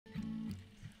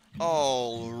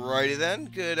Alrighty then,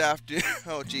 good afternoon.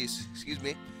 Oh jeez, excuse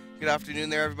me. Good afternoon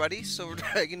there, everybody. Silver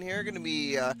Dragon here, gonna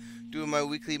be doing my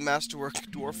weekly Masterwork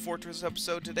Dwarf Fortress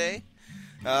episode today.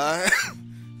 Uh,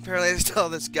 Apparently I still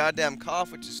have this goddamn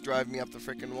cough, which is driving me up the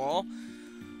frickin' wall.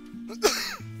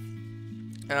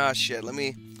 Ah shit, let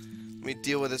me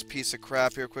deal with this piece of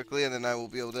crap here quickly, and then I will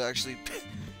be able to actually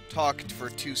talk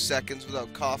for 2 seconds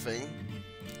without coughing.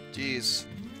 Jeez.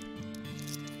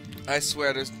 I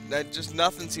swear, just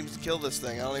nothing seems to kill this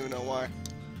thing. I don't even know why.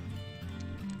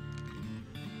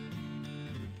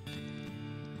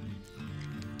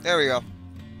 There we go.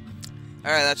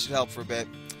 Alright, that should help for a bit.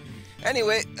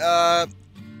 Anyway,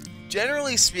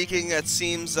 generally speaking, it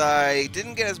seems I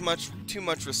didn't get too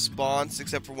much response,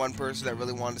 except for one person that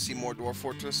really wanted to see more Dwarf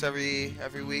Fortress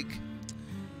every week.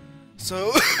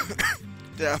 So,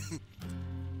 damn.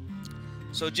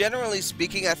 So generally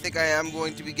speaking, I think I am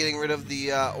going to be getting rid of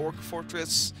the Orc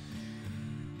Fortress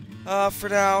for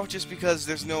now, just because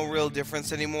there's no real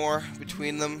difference anymore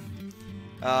between them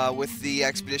with the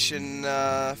expedition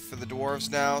for the dwarves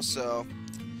now. So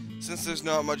since there's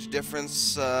not much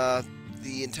difference, the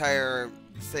entire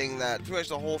thing pretty much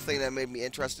the whole thing that made me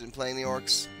interested in playing the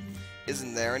orcs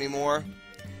isn't there anymore.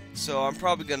 So I'm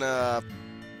probably gonna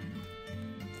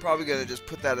just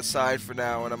put that aside for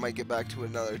now, and I might get back to it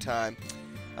another time.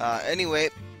 Anyway,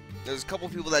 there's a couple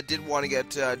people that did want to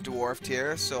get dwarfed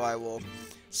here, so I will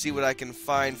see what I can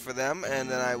find for them, and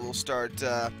then I will start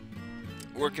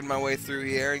working my way through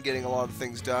here and getting a lot of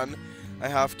things done. I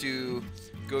have to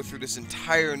go through this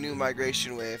entire new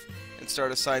migration wave and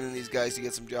start assigning these guys to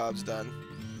get some jobs done,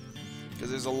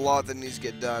 because there's a lot that needs to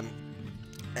get done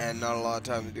and not a lot of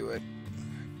time to do it.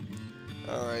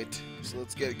 Alright, so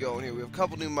let's get it going here. We have a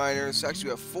couple new miners. Actually, we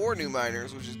have 4 new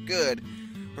miners, which is good.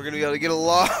 We're going to be able to get a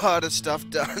lot of stuff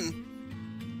done.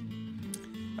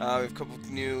 We have a couple of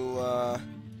new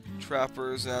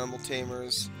trappers and animal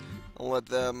tamers. I'll let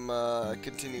them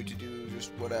continue to do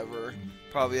just whatever.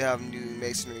 Probably have them do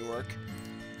masonry work.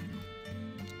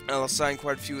 I'll assign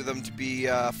quite a few of them to be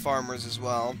farmers as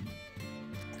well.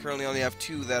 Currently only have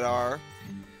 2 that are.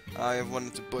 I have one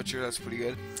that's a butcher, that's pretty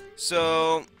good.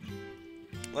 So,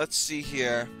 let's see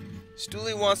here.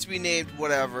 Stooley wants to be named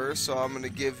whatever, so I'm going to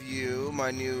give you my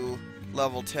new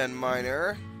level 10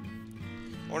 miner.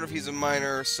 I wonder if he's a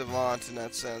miner or savant in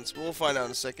that sense. We'll find out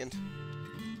in a second.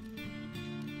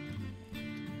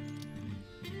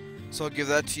 So I'll give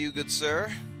that to you, good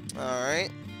sir.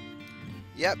 Alright.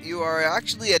 Yep, you are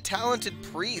actually a talented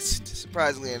priest,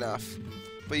 surprisingly enough.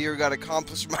 But you've got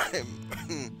accomplished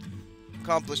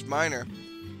miner.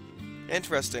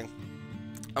 Interesting.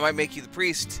 I might make you the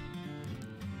priest.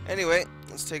 Anyway,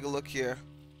 let's take a look here.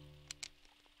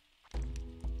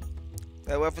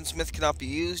 That weaponsmith cannot be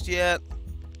used yet.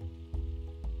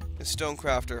 The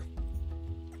stonecrafter.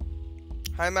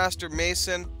 High Master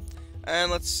Mason.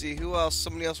 And let's see, who else?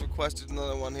 Somebody else requested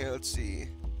another one here. Let's see.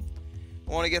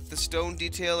 I want to get the stone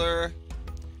detailer.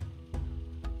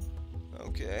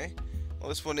 Okay. Well,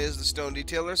 this one is the stone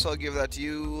detailer, so I'll give that to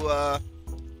you,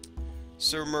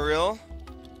 Sir Muriel.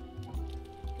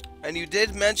 And you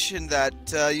did mention that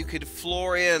you could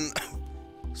floor in,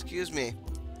 excuse me,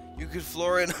 you could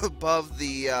floor in above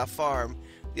the farm,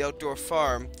 the outdoor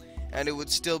farm, and it would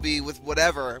still be with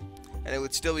whatever, and it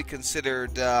would still be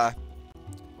considered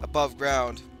above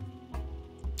ground.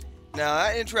 Now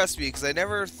that interests me, because I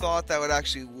never thought that would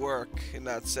actually work in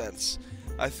that sense.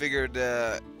 I figured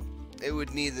it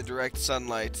would need the direct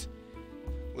sunlight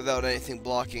without anything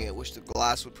blocking it, which the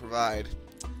glass would provide.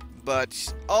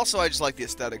 But also, I just like the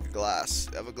aesthetic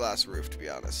of a glass roof, to be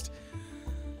honest.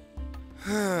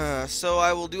 So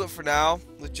I will do it for now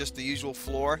with just the usual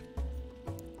floor,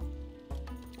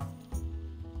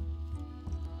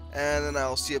 and then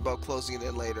I'll see about closing it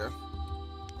in later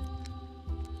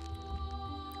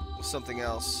with something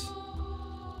else.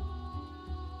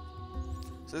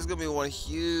 So this is gonna be one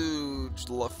huge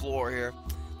floor here.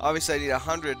 Obviously, I need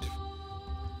 100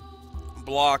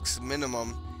 blocks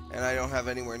minimum. And I don't have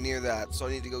anywhere near that, so I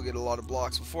need to go get a lot of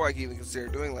blocks before I can even consider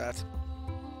doing that.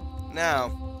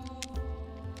 Now,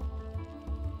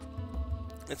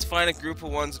 let's find a group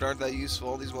of ones that aren't that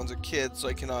useful. These ones are kids, so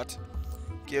I cannot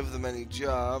give them any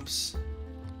jobs.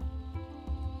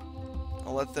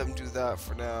 I'll let them do that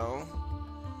for now.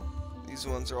 These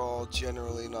ones are all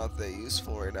generally not that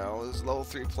useful right now. There's level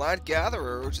 3 plant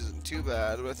gatherer, which isn't too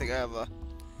bad, but I think I have a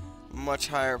much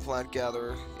higher plant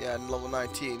gatherer, yeah, in level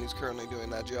 19, who's currently doing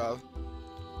that job.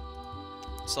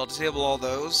 So I'll disable all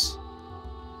those.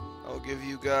 I'll give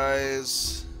you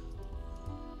guys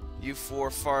you 4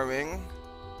 farming.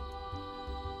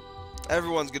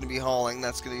 Everyone's going to be hauling,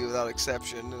 that's going to be without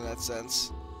exception in that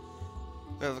sense.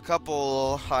 We have a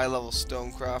couple high-level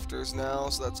stone crafters now,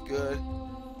 so that's good.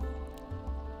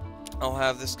 I'll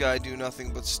have this guy do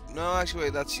nothing but no, actually,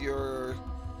 wait, that's your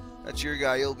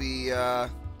guy. You'll be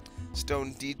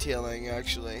stone detailing,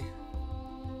 actually.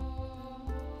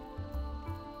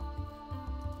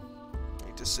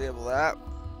 Disable that.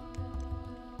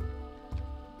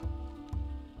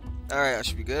 Alright, that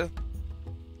should be good.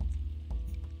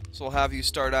 So I'll have you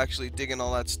start actually digging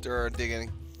all that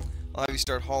digging. I'll have you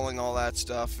start hauling all that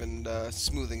stuff and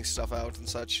smoothing stuff out and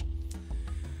such.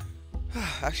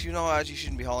 Actually, no, you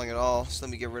shouldn't be hauling at all, so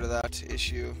let me get rid of that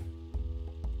issue.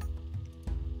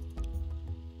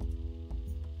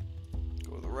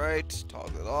 Go to the right,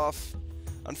 toggle it off.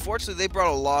 Unfortunately, they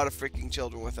brought a lot of freaking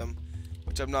children with them,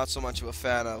 which I'm not so much of a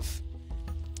fan of.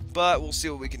 But we'll see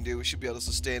what we can do. We should be able to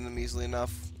sustain them easily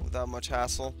enough without much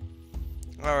hassle.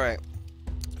 Alright,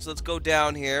 so let's go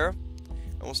down here,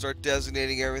 and we'll start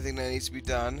designating everything that needs to be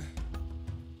done.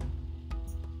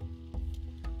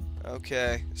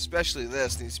 Okay, especially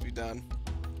this needs to be done.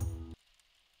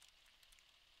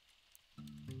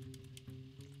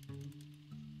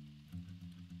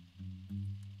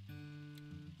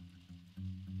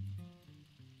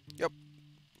 Yep,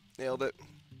 nailed it.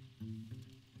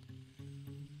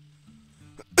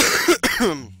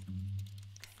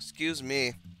 Excuse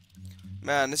me.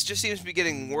 Man, this just seems to be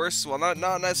getting worse. Well,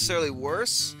 not necessarily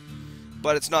worse,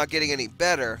 but it's not getting any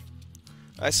better.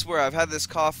 I swear, I've had this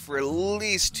cough for at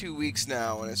least 2 weeks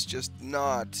now, and it's just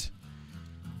not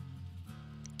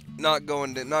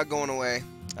going away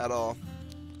at all.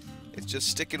 It's just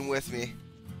sticking with me.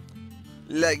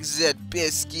 Like that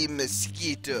pesky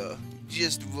mosquito.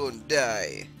 Just won't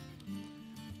die.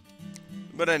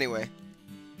 But anyway,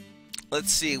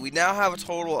 let's see. We now have a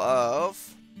total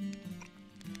of...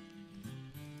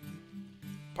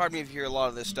 Pardon me if you hear a lot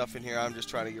of this stuff in here. I'm just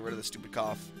trying to get rid of the stupid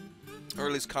cough. Or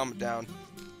at least calm it down.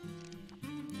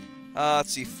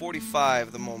 Let's see, 45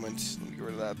 at the moment. Let me get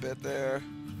rid of that bit there.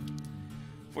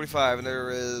 45, and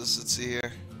there is, let's see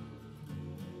here.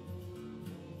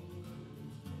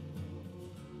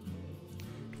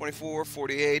 24,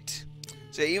 48.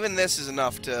 So yeah, even this is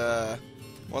enough to,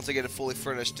 once I get it fully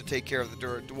furnished, to take care of the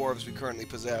dwarves we currently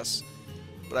possess.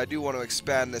 But I do want to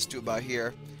expand this to about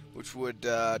here, which would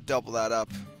double that up.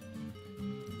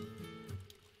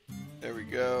 There we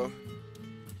go.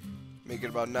 Make it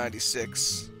about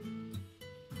 96.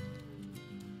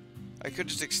 I could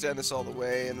just extend this all the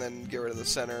way and then get rid of the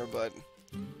center, but...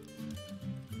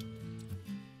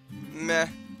 meh.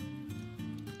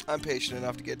 I'm patient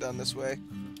enough to get done this way.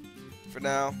 For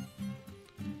now.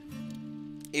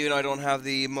 Even though I don't have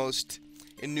the most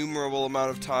innumerable amount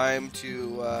of time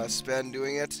to spend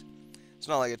doing it, it's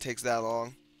not like it takes that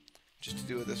long just to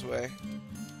do it this way.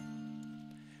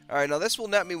 Alright, now this will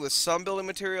net me with some building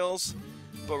materials,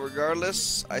 but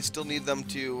regardless, I still need them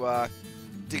to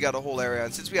dig out a whole area.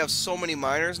 And since we have so many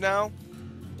miners now,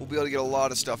 we'll be able to get a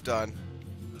lot of stuff done.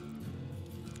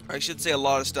 I should say a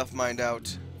lot of stuff mined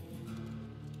out.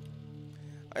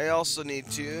 I also need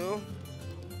to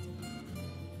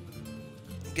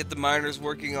get the miners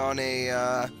working on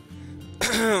a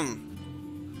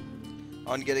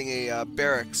on getting a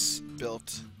barracks built.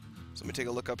 So let me take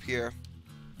a look up here.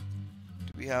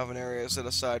 Do we have an area set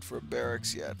aside for a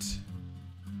barracks yet?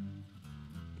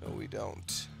 No, we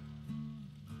don't.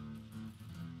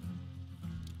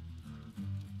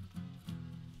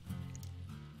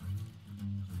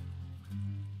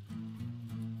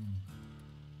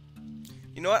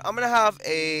 You know what? I'm gonna have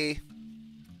a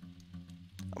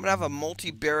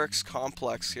multi-barracks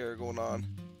complex here going on.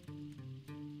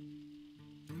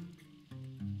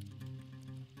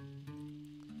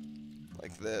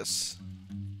 Like this.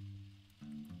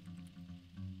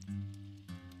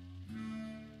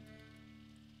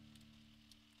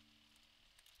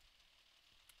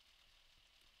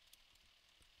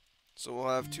 So we'll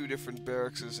have 2 different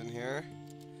barracks in here.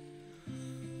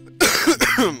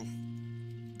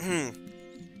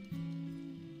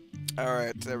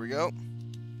 Alright, there we go.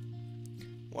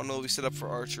 One will be set up for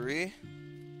archery.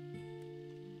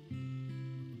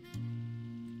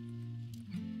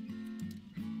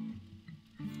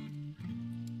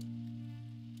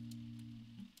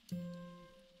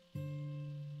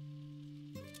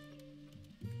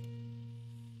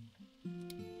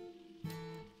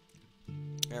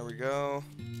 There we go.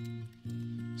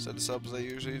 Set this up as I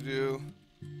usually do.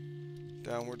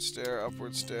 Downward stair,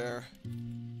 upward stair.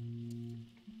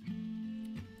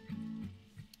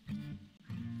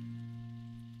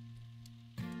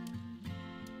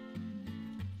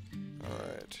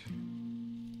 Alright.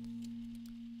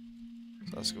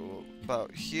 So let's go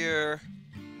about here.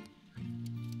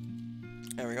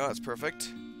 There we go, that's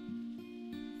perfect.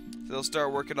 they'll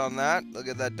start working on that. They'll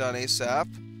get that done ASAP.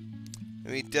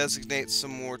 Let me designate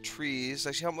some more trees.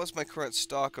 Actually, what's my current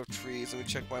stock of trees? Let me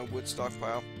check my wood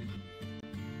stockpile.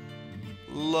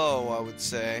 Low, I would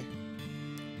say.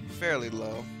 Fairly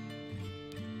low.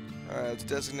 Alright, let's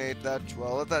designate that.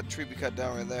 Well, let that tree be cut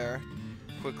down right there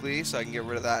quickly so I can get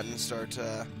rid of that and start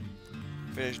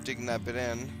finish digging that bit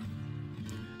in.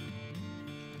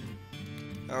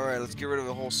 Alright, let's get rid of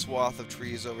a whole swath of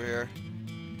trees over here.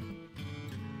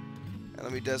 And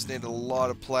let me designate a lot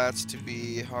of plants to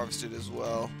be harvested as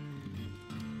well.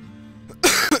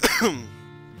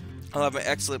 I'll have my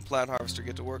excellent plant harvester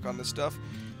get to work on this stuff.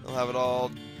 They'll have it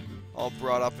all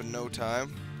brought up in no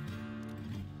time.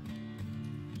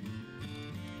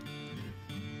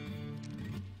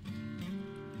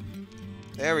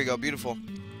 There we go, beautiful.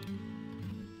 And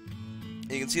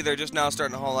you can see they're just now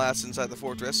starting to haul ass inside the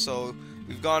fortress, so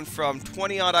we've gone from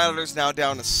 20 odd idlers now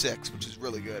down to 6, which is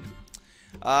really good.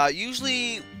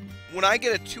 Usually, when I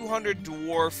get a 200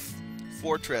 dwarf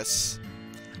fortress,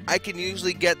 I can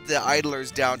usually get the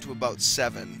idlers down to about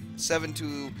 7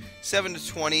 to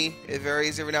 20. It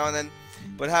varies every now and then,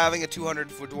 but having a 200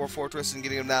 dwarf fortress and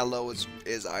getting them that low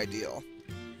is ideal.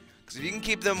 Because if you can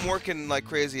keep them working like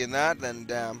crazy in that, then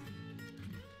damn.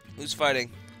 Who's fighting?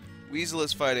 Weasel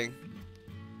is fighting.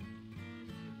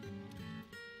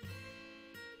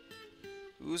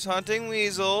 Who's hunting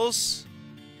weasels?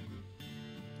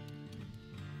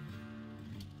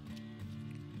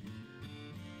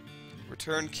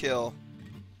 Return kill.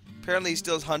 Apparently he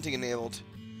still has hunting enabled.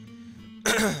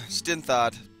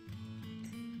 Stinthod.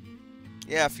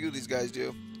 Yeah, a few of these guys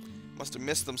do. Must have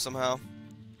missed them somehow.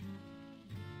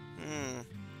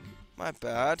 My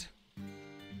bad.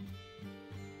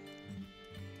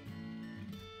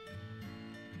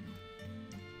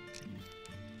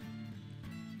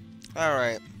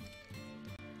 Alright.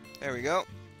 There we go.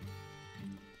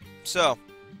 So,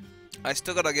 I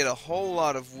still gotta get a whole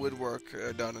lot of woodwork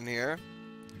done in here.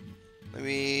 Let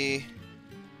me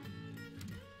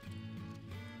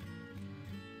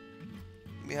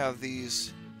have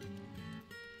these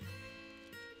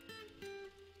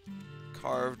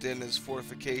carved in as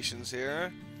fortifications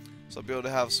here. So I'll be able to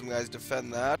have some guys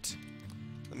defend that.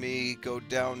 Let me go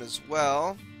down as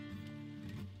well.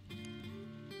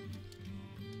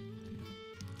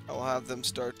 I'll have them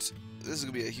start. This is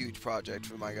going to be a huge project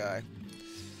for my guy.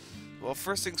 Well,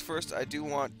 first things first, I do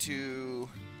want to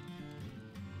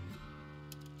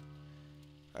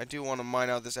mine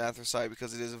out this anthracite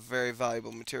because it is a very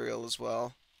valuable material as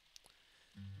well.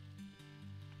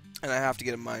 And I have to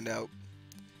get it mined out.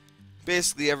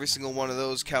 Basically, every single one of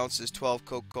those counts as 12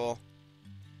 coke coal.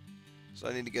 So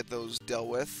I need to get those dealt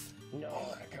with. No,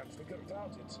 I can't figure it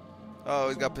out. Oh,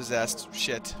 he got possessed.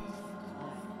 Shit.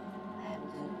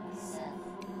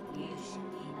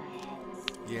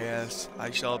 Yes,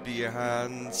 I shall be your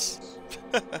hands.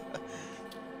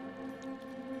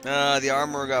 The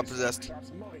armor got possessed.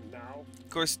 Of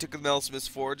course, he took the Metalsmith's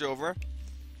Forge over.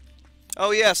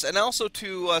 Oh yes, and also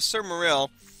to Sir Moril,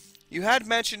 you had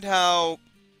mentioned how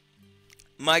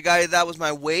my guy, that was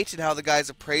my weight, and how the guy's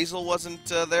appraisal wasn't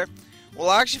there.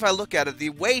 Well, actually, if I look at it, the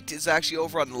weight is actually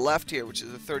over on the left here, which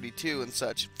is a 32 and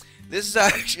such. This is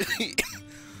actually...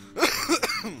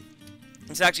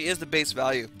 this actually is the base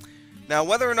value. Now,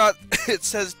 whether or not it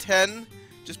says 10,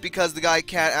 just because the guy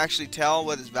can't actually tell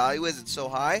what his value is, it's so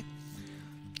high,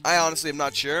 I honestly am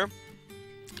not sure.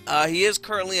 He is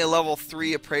currently a level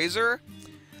 3 appraiser,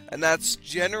 and that's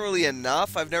generally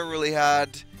enough. I've never really had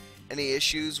any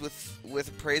issues with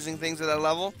appraising things at that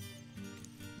level,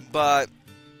 but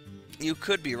you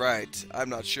could be right. I'm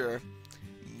not sure.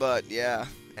 But, yeah.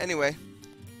 Anyway,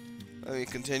 let me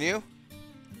continue.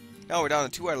 Oh, we're down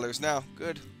to 2 idlers now.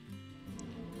 Good.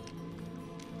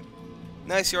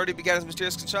 Nice, he already began his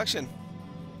mysterious construction.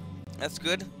 That's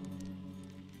good.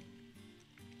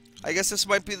 I guess this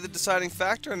might be the deciding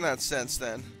factor in that sense,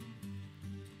 then.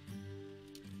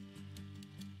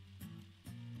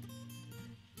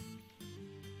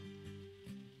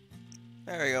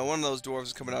 There we go, one of those dwarves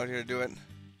is coming out here to do it.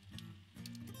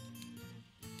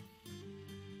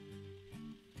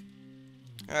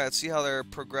 Alright, let's see how they're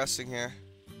progressing here.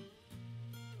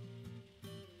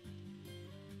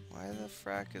 Why the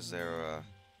frack is there a...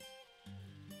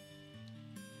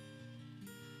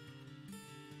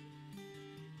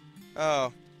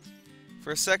 Oh.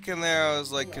 For a second there I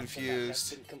was like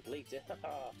confused.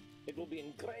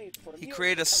 He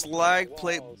created a slag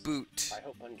plate boot.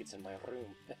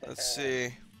 Let's see.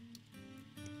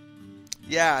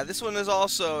 Yeah, this one is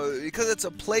also, because it's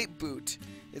a plate boot,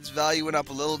 its value went up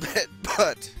a little bit,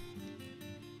 but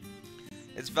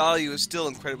its value is still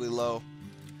incredibly low,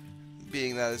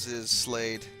 being that it is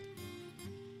slayed.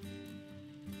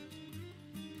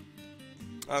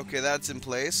 Okay, that's in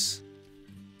place.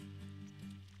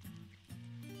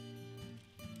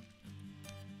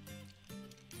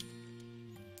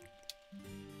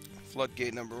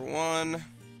 Floodgate number 1.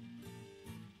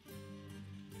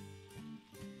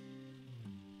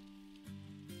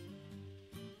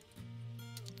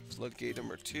 Floodgate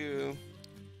number 2.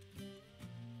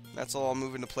 That's all I'll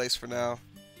move into place for now.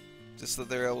 Just so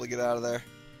they're able to get out of there.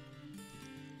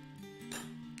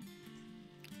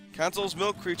 Console's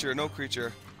milk creature, no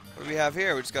creature. What do we have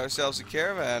here? We just got ourselves a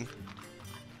caravan.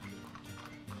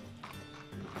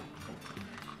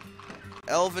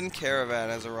 Elven caravan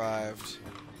has arrived.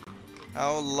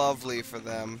 How lovely for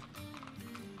them.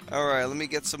 Alright, let me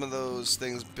get some of those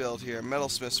things built here.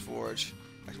 Metalsmith's Forge.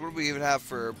 Actually, what do we even have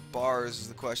for bars is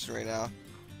the question right now.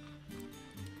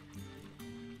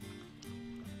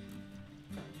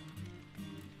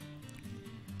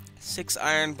 Six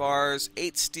iron bars,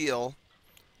 8 steel,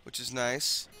 which is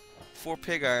nice. 4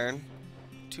 pig iron,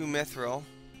 2 mithril.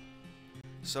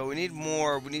 So we need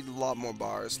more. We need a lot more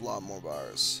bars. A lot more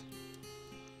bars.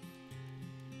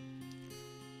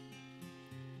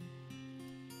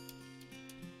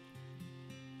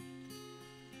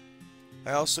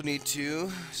 I also need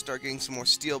to start getting some more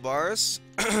steel bars.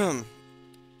 Let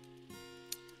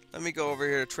me go over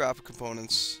here to trap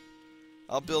components.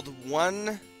 I'll build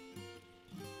 1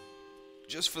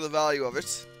 just for the value of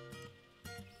it.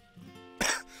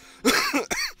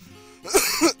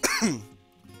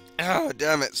 Oh,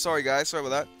 damn it. Sorry, guys. Sorry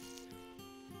about that.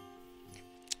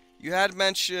 You had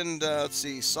mentioned, let's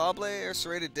see, saw blade or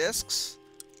serrated discs?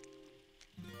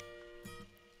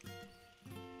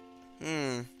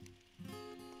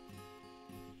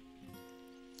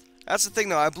 That's the thing,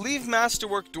 though. I believe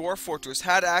Masterwork Dwarf Fortress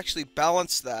had actually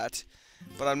balanced that,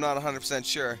 but I'm not 100%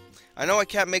 sure. I know I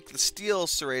can't make the steel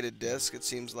serrated disc, it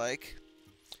seems like.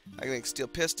 I can make steel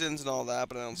pistons and all that,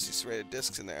 but I don't see serrated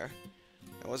discs in there.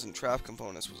 It wasn't trap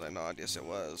components, was I not? Yes, it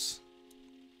was.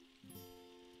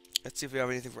 Let's see if we have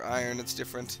anything for iron that's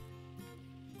different.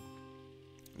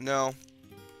 No.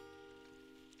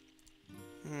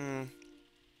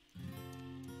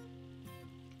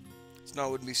 It's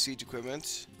not would be siege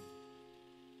equipment.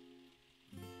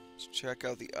 Let's check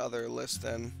out the other list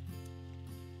then.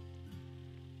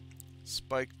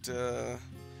 Spiked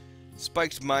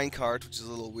minecart, which is a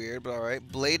little weird, but alright.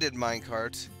 Bladed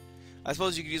minecart. I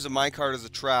suppose you could use a minecart as a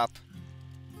trap.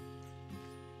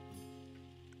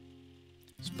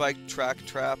 Spiked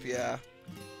trap, yeah.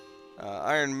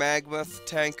 Iron magmoth,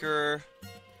 tanker,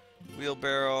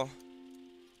 wheelbarrow.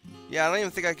 Yeah, I don't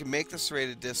even think I can make the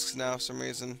serrated discs now for some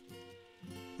reason.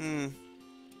 Unless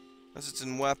it's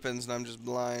in weapons and I'm just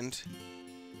blind.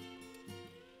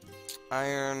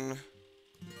 Iron.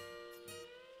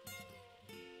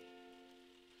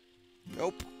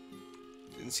 Nope.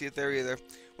 Didn't see it there either.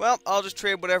 Well, I'll just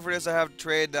trade whatever it is I have to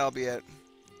trade. That'll be it.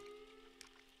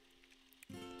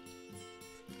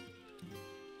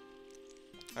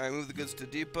 Alright, move the goods to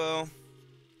depot.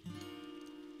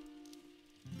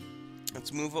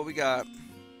 Let's move what we got.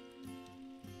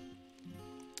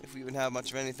 If we even have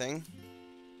much of anything.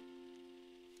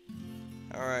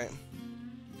 Alright.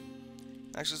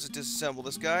 Actually, let's disassemble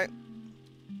this guy.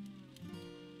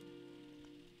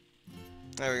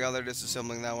 There we go, they're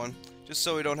disassembling that one. Just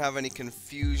so we don't have any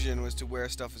confusion as to where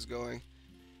stuff is going.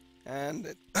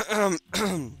 And,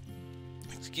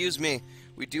 excuse me,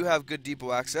 we do have good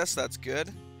depot access, that's good.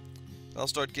 I'll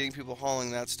start getting people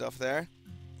hauling that stuff there.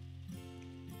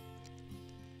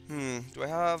 Do I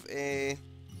have a...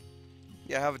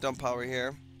 Yeah, I have a dump pile right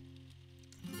here.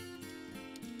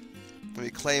 Let me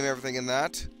claim everything in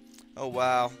that. Oh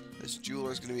wow, this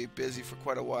jeweler's going to be busy for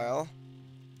quite a while.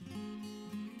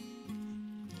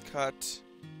 Cut.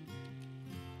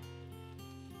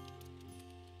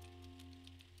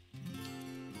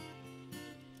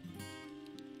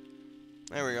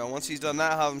 There we go. Once he's done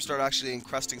that, I'll have him start actually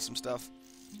encrusting some stuff.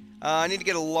 I need to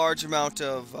get a large amount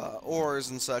of ores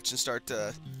and such and start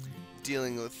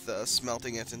dealing with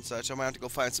smelting it and such. I might have to go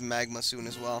find some magma soon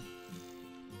as well.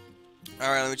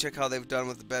 Alright, let me check how they've done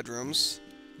with the bedrooms.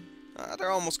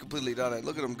 They're almost completely done it.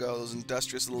 Look at them go, those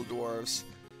industrious little dwarves.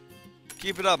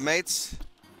 Keep it up, mates.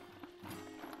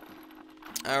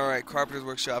 Alright, Carpenter's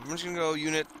Workshop. I'm just going to go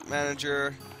Unit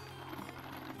Manager.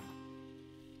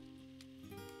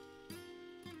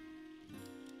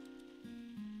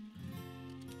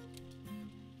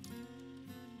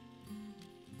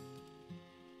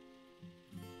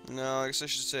 No, I guess I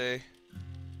should say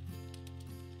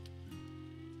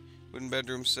wooden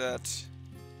bedroom set.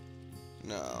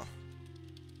 No.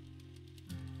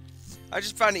 I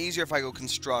just find it easier if I go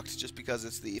construct, just because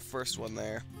it's the first one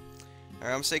there. Alright,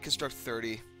 I'm gonna say construct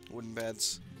 30 wooden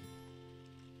beds.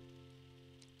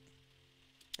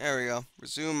 There we go.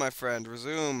 Resume, my friend.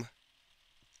 Resume.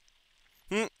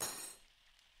 Hmm.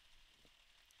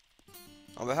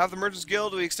 On behalf of the Merchants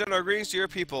Guild, we extend our greetings to your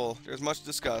people. There's much to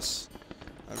discuss.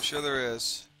 I'm sure there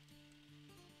is.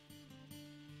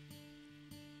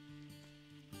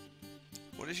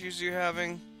 What issues are you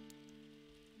having?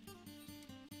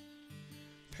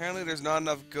 Apparently there's not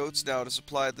enough goats now to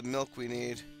supply the milk we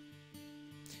need.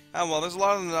 Ah, well, there's a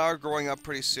lot of them that are growing up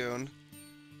pretty soon.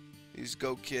 These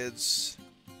goat kids.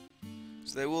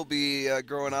 So they will be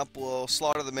growing up. We'll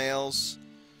slaughter the males.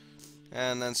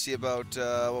 And then see about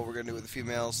what we're going to do with the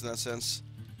females in that sense.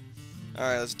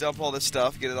 Alright, let's dump all this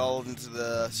stuff. Get it all into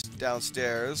the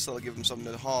downstairs. So I'll give them something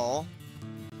to haul.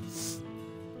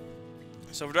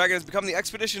 Silver Dragon has become the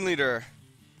expedition leader.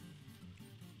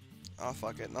 Oh,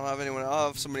 fuck it. I'll have anyone. I'll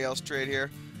have somebody else trade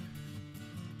here.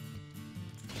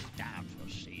 Damn for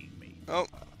seeing me. Oh.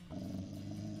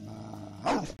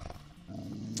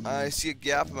 I see a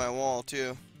gap in my wall,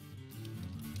 too.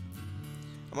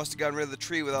 I must have gotten rid of the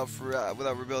tree without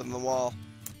rebuilding the wall.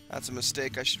 That's a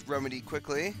mistake I should remedy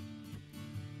quickly.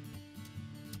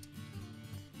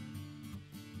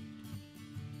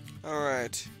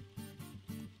 Alright.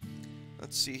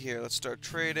 Let's see here. Let's start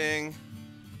trading.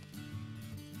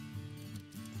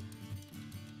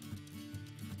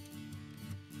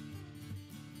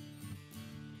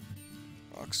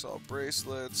 Oxall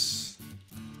bracelets.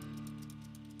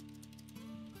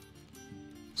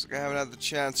 Looks like I haven't had the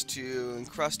chance to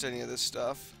encrust any of this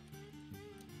stuff.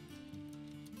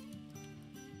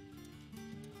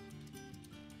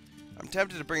 I'm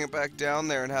tempted to bring it back down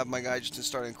there and have my guy just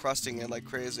start encrusting it like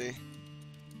crazy.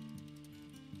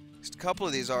 Just a couple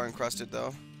of these are encrusted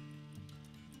though.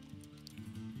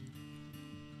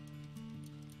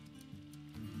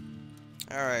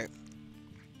 Alright.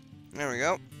 There we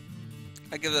go.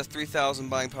 That gives us 3,000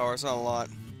 buying power. It's not a lot.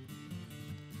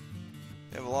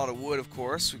 We have a lot of wood, of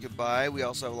course, we could buy. We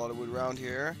also have a lot of wood around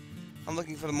here. I'm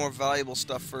looking for the more valuable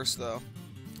stuff first, though.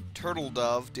 Turtle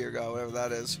dove, dear God, whatever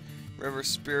that is. River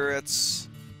spirits.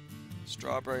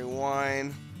 Strawberry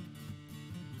wine.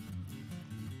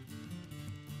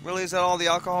 Really, is that all the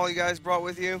alcohol you guys brought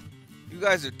with you? You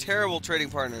guys are terrible trading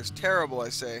partners. Terrible, I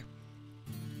say.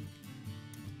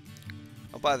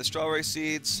 I'll buy the strawberry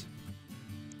seeds.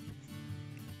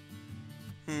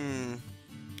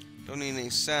 Don't need any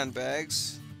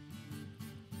sandbags.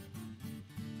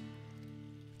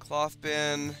 Cloth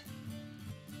bin.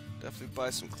 Definitely buy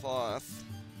some cloth.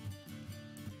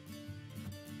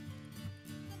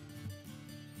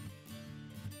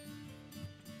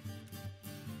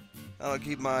 That'll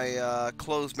keep my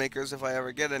clothes makers, if I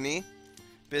ever get any,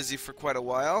 busy for quite a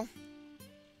while.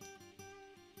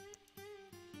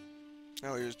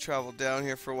 Now we just travel down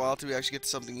here for a while till we actually get to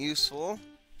something useful.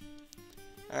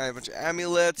 Alright, a bunch of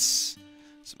amulets,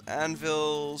 some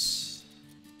anvils.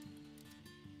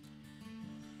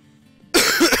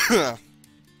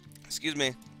 Excuse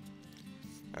me.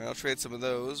 Alright, I'll trade some of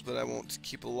those, but I won't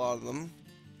keep a lot of them.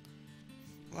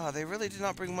 Wow, they really did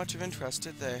not bring much of interest,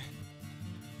 did they?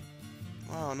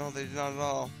 Wow, no, they did not at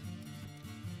all.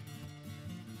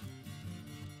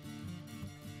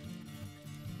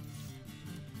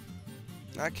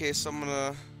 In that case, I'm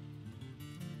gonna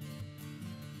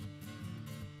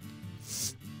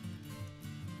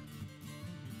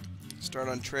start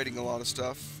on trading a lot of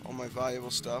stuff, all my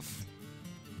valuable stuff.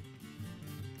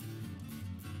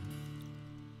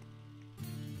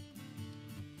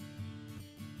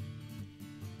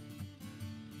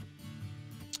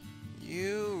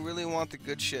 You really want the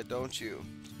good shit, don't you?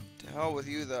 To hell with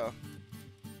you, though.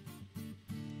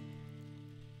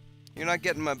 You're not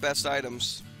getting my best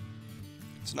items.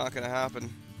 It's not gonna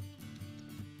happen.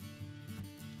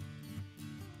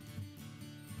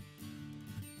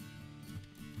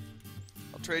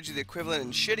 I'll trade you the equivalent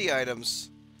in shitty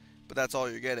items, but that's all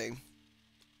you're getting.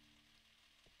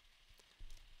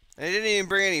 And they didn't even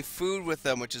bring any food with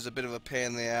them, which is a bit of a pain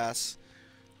in the ass.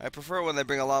 I prefer when they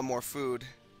bring a lot more food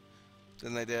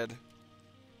than they did.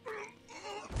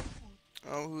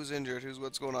 Oh, who's injured?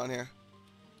 What's going on here?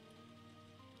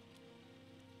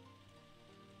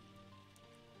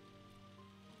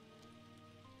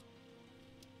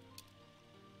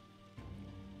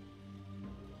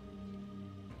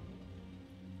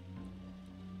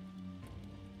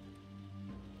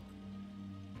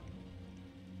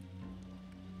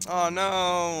 Oh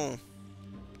no!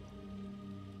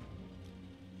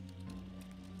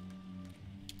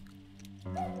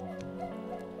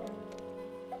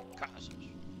 Castle's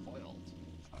foiled.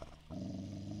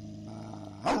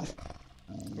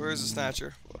 Where is the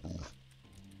snatcher?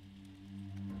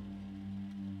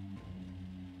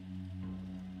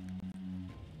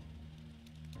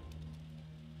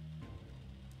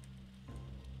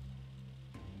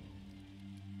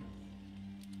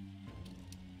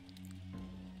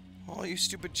 All you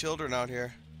stupid children out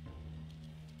here.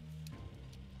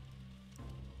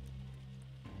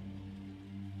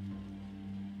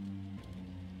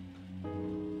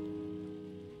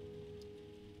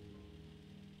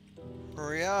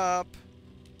 Hurry up.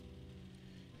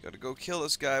 Gotta go kill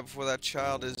this guy before that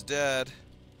child is dead.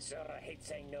 Sir, I hate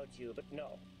saying no to you, but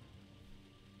no.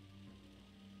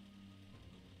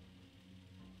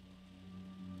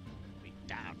 Be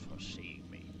damned for seeing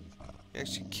me. You're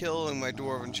actually killing my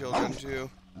dwarven children too.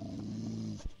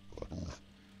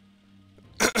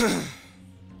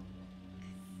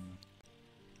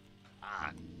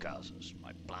 Ah, guzzes,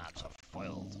 my plans are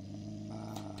foiled.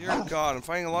 Dear God, I'm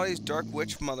finding a lot of these dark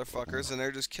witch motherfuckers and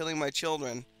they're just killing my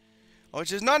children.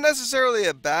 Which is not necessarily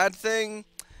a bad thing.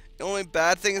 The only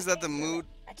bad thing is that the mood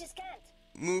I just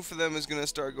can't. for them is gonna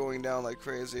start going down like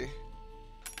crazy.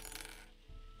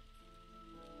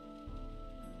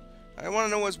 I want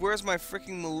to know where's my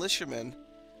freaking militiaman?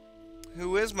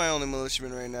 Who is my only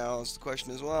militiaman right now is the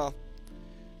question as well.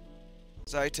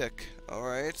 Zytek.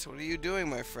 Alright, what are you doing,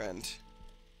 my friend?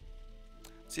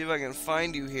 See if I can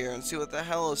find you here and see what the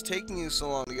hell is taking you so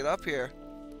long to get up here.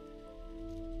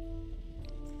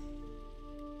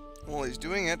 Well, he's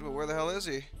doing it, but where the hell is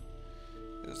he?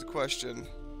 Is the question.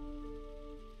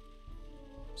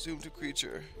 Zoom to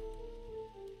creature.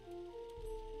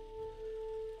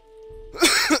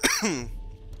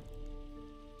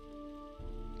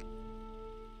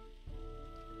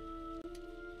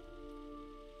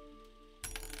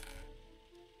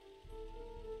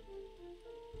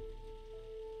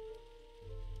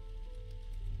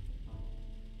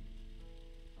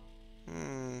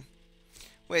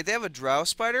 Wait, they have a drow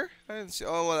spider? I didn't see.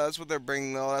 Oh, well, that's what they're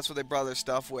bringing, though. That's what they brought their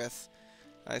stuff with.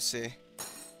 I see.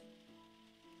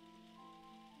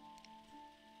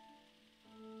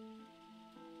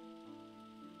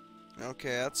 Okay,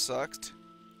 that sucked.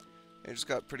 They just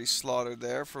got pretty slaughtered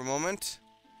there for a moment.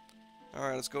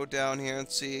 Alright, let's go down here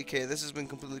and see. Okay, this has been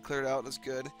completely cleared out. That's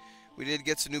good. We did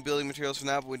get some new building materials from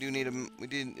that, but we did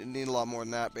need a lot more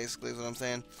than that, basically, is what I'm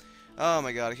saying. Oh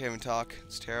my god, I can't even talk.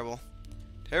 It's terrible.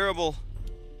 Terrible.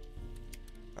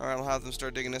 Alright, I'll have them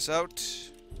start digging this out.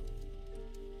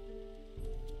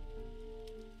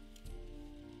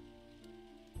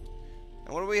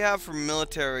 And what do we have for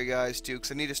military guys, too?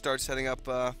 Because I need to start setting up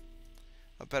a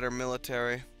better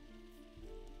military.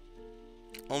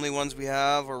 Only ones we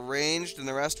have are ranged, and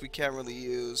the rest we can't really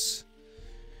use.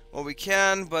 Well, we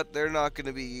can, but they're not going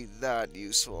to be that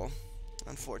useful,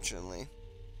 unfortunately.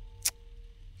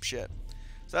 Shit.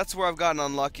 So that's where I've gotten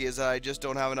unlucky, is that I just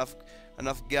don't have enough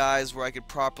guys where I could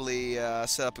properly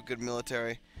set up a good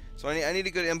military. So I need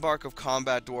a good embark of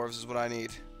combat dwarves is what I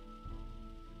need.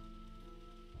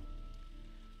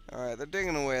 Alright, they're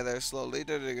digging away there slowly.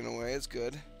 They're digging away. It's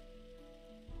good.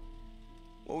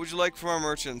 What would you like from our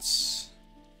merchants?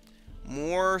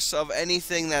 More of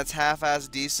anything that's half-ass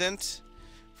decent,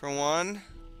 for one.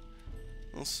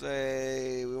 We'll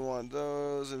say we want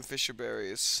those and fisher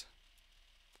berries.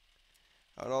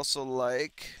 I would also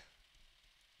like...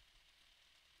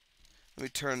 Let me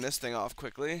turn this thing off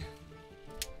quickly.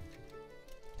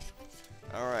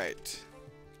 Alright.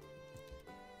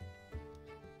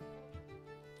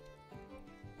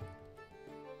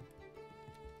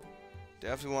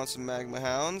 Definitely want some magma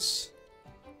hounds.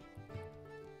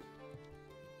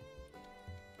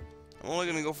 I'm only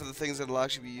going to go for the things that will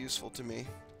actually be useful to me.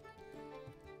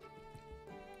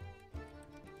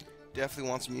 Definitely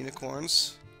want some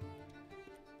unicorns.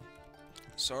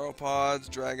 Sauropods,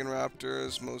 dragon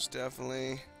raptors, most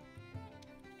definitely.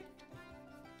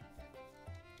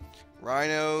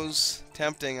 Rhinos,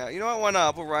 tempting. You know what? Why not?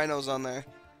 I'll put rhinos on there.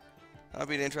 That'd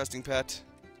be an interesting pet.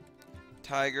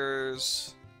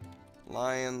 Tigers,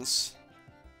 lions.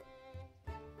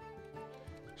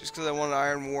 Just because I want an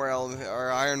Iron War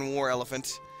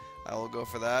elephant, I will go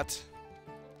for that.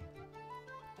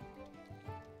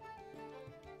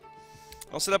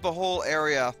 I'll set up a whole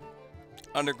area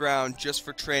underground just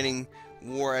for training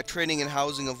and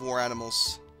housing of war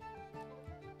animals.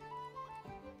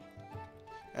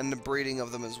 And the breeding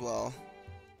of them as well.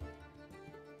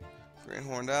 Great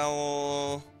horned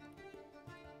owl.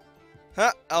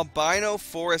 Huh, albino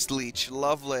forest leech,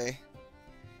 lovely.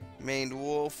 Maned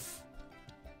wolf.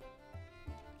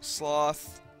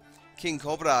 Sloth. King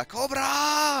cobra.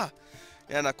 Cobra!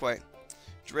 Yeah, not quite.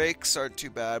 Drakes aren't too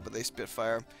bad, but they spit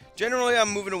fire. Generally, I'm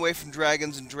moving away from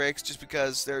dragons and drakes just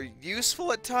because they're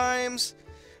useful at times,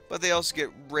 but they also get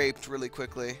raped really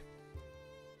quickly.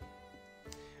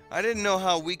 I didn't know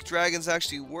how weak dragons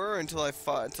actually were until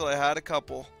I had a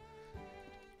couple.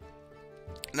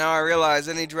 Now I realize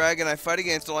any dragon I fight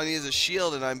against, all I need is a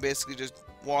shield, and I'm basically just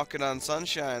walking on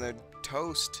sunshine. They're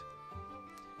toast.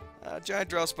 Giant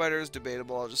drow spider is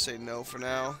debatable. I'll just say no for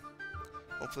now.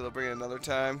 Hopefully they'll bring it another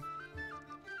time.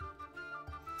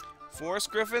 Forest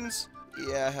griffins?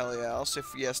 Yeah, hell yeah. I'll say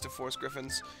yes to forest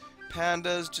griffins.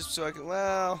 Pandas, just so I can...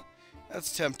 Well,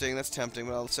 that's tempting. That's tempting,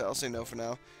 but I'll say no for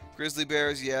now. Grizzly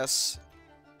bears, yes.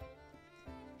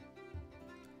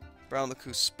 Brown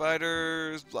Lacus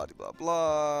spiders, blah blah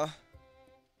blah.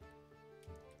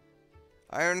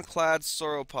 Ironclad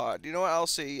sauropod. You know what? I'll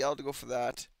say I'll go for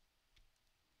that.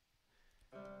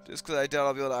 Just because I doubt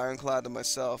I'll be able to ironclad them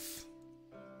myself.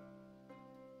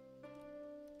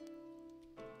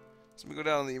 So let me go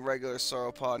down to the regular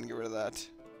sauropod and get rid of that.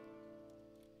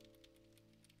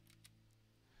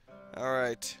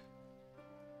 Alright.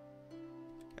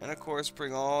 And of course,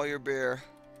 bring all your beer.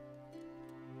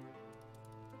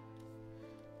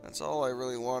 That's all I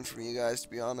really want from you guys, to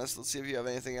be honest. Let's see if you have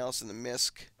anything else in the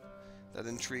misc that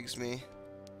intrigues me.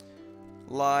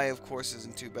 Lye, of course,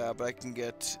 isn't too bad, but I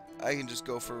can just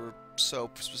go for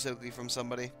soap specifically from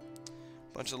somebody.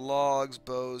 Bunch of logs,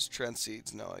 bows, trent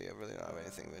seeds. No, you really don't have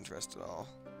anything of interest at all.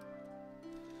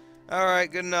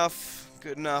 Alright, good enough.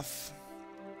 Good enough.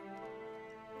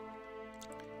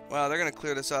 Wow, they're gonna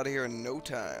clear this out of here in no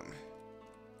time.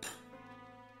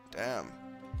 Damn.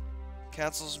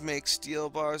 Castles make steel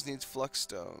bars, needs flux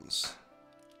stones.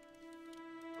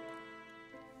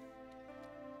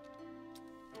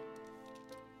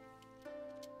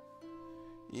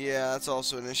 Yeah, that's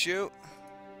also an issue.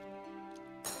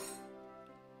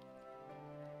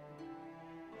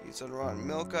 Needs unrotten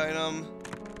milk item.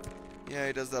 Yeah,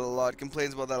 he does that a lot.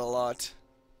 Complains about that a lot.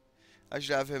 I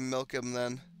should have him milk him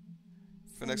then.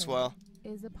 For next while.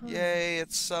 Yay,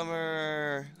 it's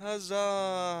summer!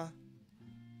 Huzzah!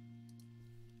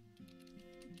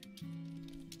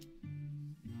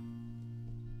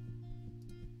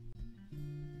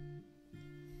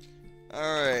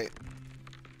 Alright.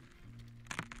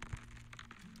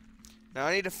 Now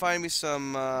I need to find me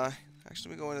some,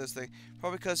 actually let me go into this thing.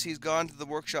 Probably because he's gone to the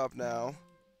workshop now.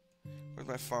 Where's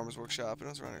my farmer's workshop? It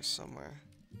was around here somewhere.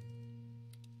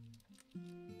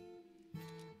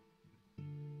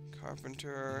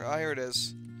 Carpenter. Ah, here it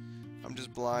is. I'm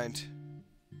just blind.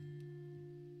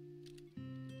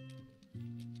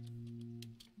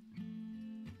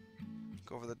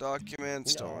 Go over the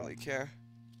documents, don't really care.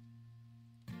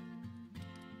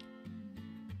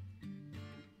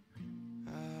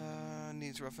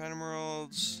 Needs rough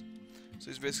emeralds. So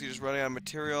he's basically just running out of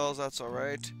materials, that's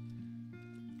alright.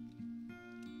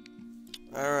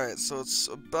 Alright, so it's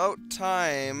about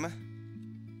time. Let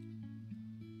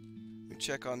me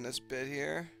check on this bit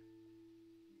here.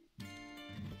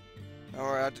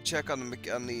 Alright, I have to check on the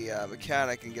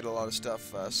mechanic and get a lot of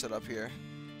stuff set up here.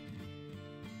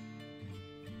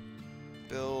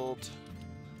 Build.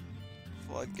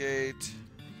 Floodgate.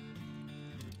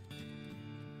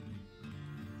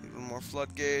 One more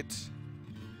floodgate.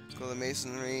 Let's go to the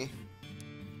masonry.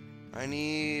 I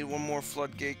need one more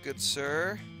floodgate, good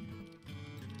sir.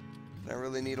 I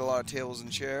really need a lot of tables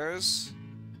and chairs.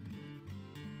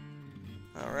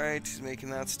 Alright, he's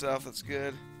making that stuff, that's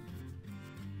good.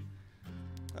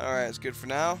 Alright, it's good for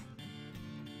now.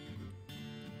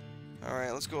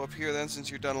 Alright, let's go up here then,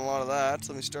 since you've done a lot of that.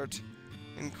 Let me start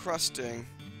encrusting.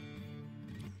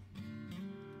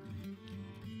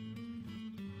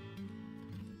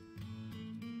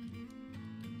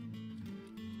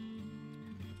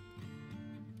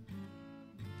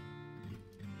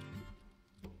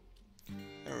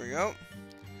 There we go.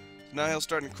 So now he'll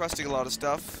start encrusting a lot of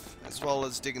stuff, as well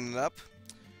as digging it up.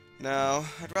 Now,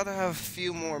 I'd rather have a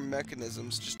few more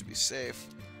mechanisms just to be safe.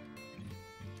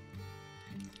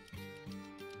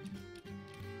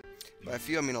 By a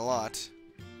few, I mean a lot.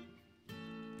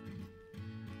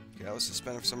 Okay, I was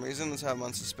suspended for some reason. Let's have him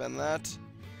unsuspend that.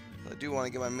 I do want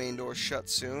to get my main door shut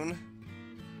soon.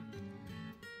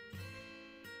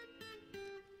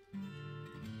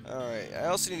 Alright, I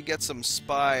also need to get some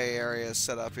spy areas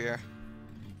set up here.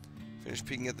 Finish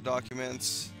peeking at the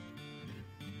documents.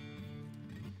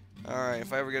 Alright,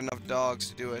 if I ever get enough dogs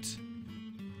to do it.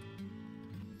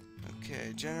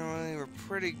 Okay, generally we're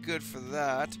pretty good for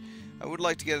that. I would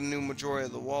like to get a new majority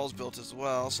of the walls built as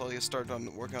well, so I'll get started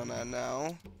on working on that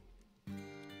now.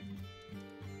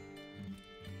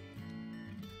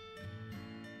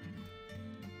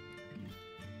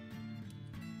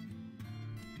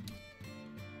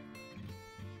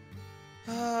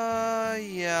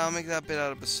 Yeah, I'll make that bit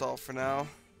out of basalt for now.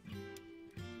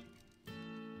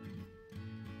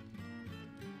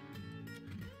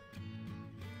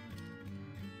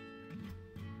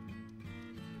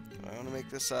 I want to make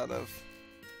this out of...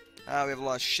 Ah, we have a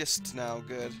lot of schist now,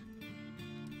 good.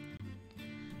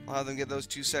 I'll have them get those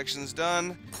two sections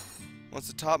done. Once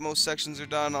the topmost sections are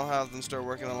done, I'll have them start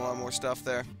working on a lot more stuff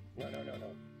there. No, no, no,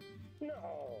 no. No!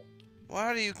 What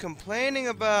are you complaining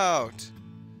about?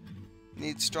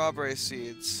 Need strawberry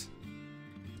seeds.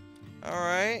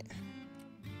 Alright.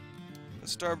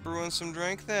 Let's start brewing some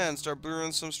drink then. Start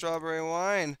brewing some strawberry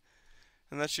wine.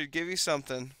 And that should give you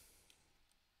something.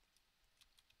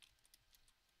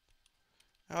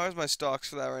 How is my stocks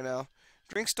for that right now?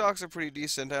 Drink stocks are pretty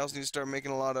decent. I also need to start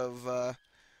making a lot of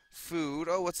food.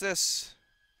 Oh, what's this?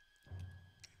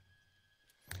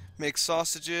 Make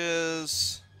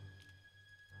sausages.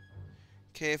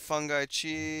 Okay, fungi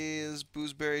cheese,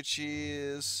 gooseberry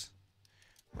cheese.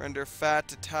 Render fat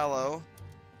to tallow.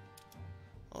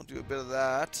 I'll do a bit of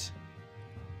that.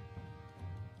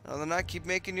 Other than that, keep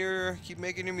making your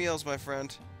meals, my friend.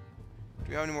 Do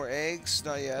we have any more eggs?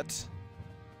 Not yet.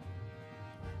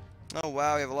 Oh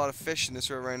wow, we have a lot of fish in this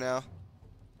river right now.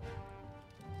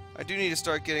 I do need to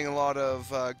start getting a lot of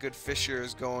good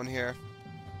fishers going here.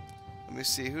 Let me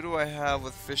see, who do I have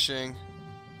with fishing?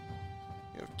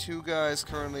 You have 2 guys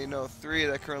currently, no, 3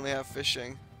 that currently have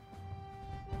fishing.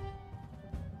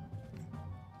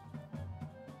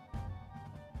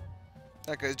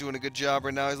 That guy's doing a good job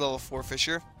right now. He's level 4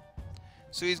 fisher,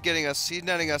 so he's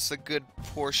netting us a good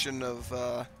portion of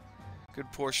that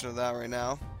right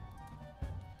now.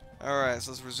 All right, so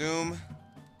let's resume.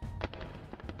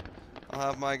 I'll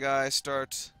have my guy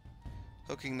start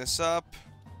hooking this up.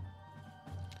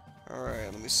 All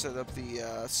right, let me set up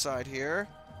the side here.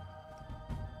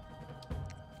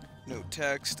 No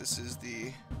text. This is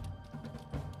the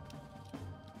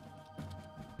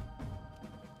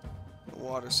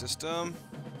water system.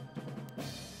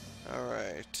 All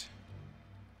right.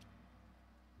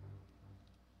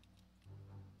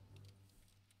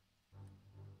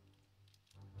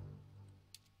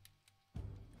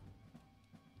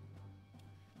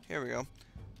 Here we go.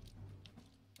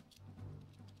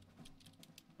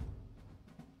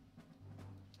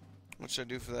 What should I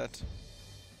do for that?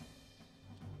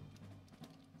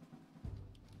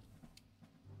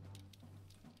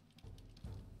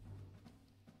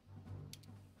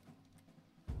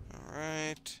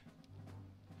 Alright.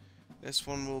 This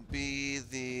one will be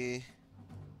the...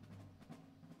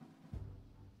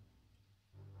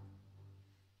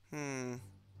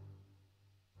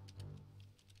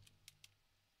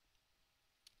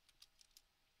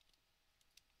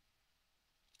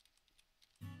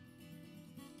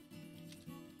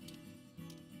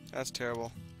 That's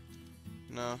terrible.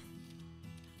 No.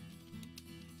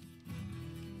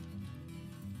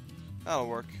 That'll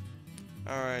work.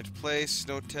 Alright, place,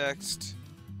 no text.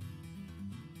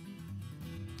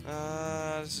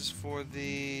 This is for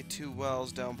the 2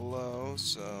 wells down below,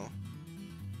 so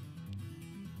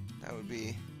that would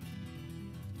be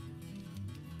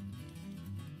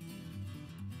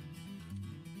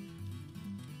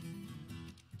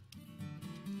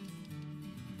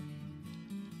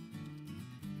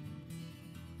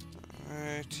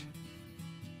alright.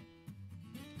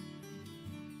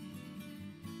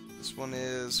 This one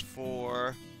is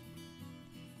for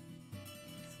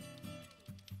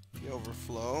the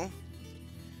overflow,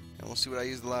 and we'll see what I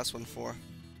use the last one for.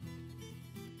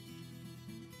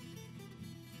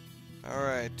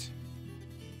 Alright.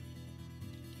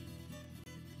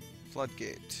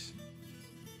 Floodgate.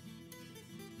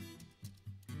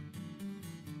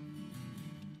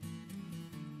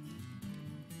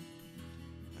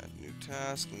 Add new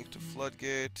task, link to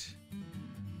floodgate.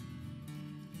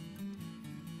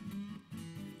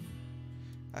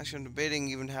 Actually, I'm debating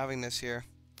even having this here.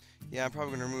 Yeah, I'm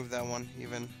probably going to remove that one,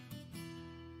 even.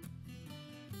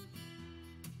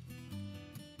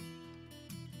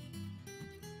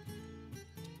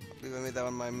 I believe I made that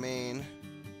one my main.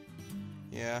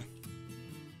 Yeah.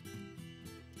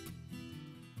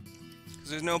 Because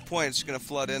there's no point, it's just going to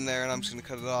flood in there, and I'm just going to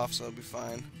cut it off, so it'll be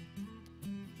fine.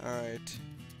 Alright.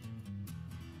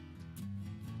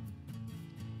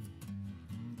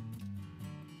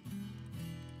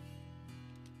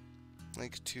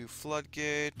 Link to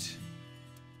floodgate.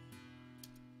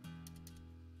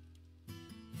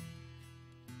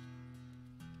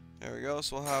 There we go,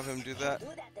 so we'll have him do that.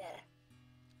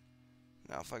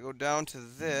 Now if I go down to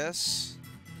this,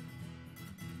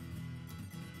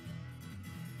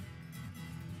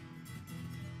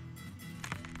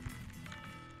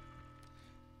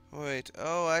 wait,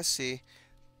 oh I see.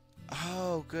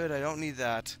 Oh good, I don't need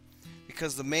that.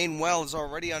 Because the main well is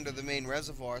already under the main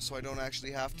reservoir, so I don't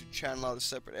actually have to channel out a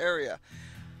separate area.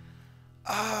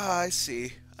 Ah, I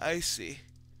see. I see.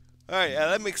 Alright, yeah,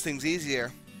 that makes things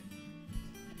easier.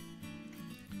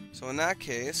 So in that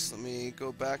case, let me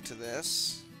go back to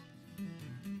this.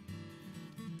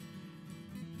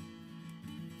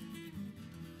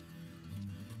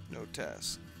 No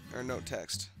text. Or no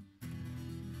text.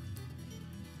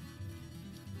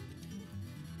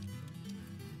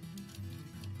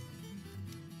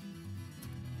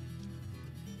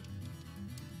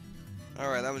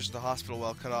 Alright, that was just the hospital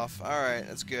well cut off. Alright,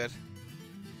 that's good.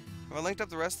 Have I linked up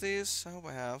the rest of these? I hope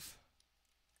I have.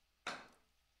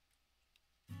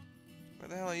 Where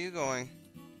the hell are you going?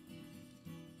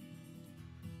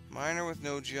 Miner with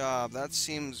no job. That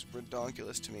seems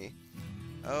redonkulous to me.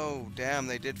 Oh, damn,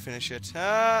 they did finish it.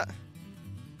 Ah!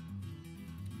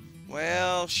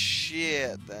 Well,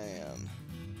 shit, then.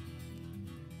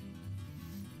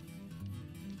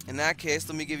 In that case,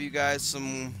 let me give you guys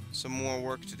some more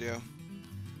work to do.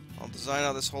 I'll design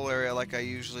out this whole area like I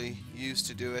usually used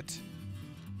to do it.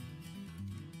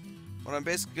 What I'm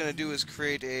basically going to do is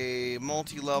create a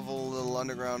multi-level little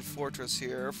underground fortress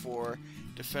here for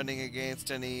defending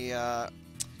against any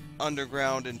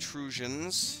underground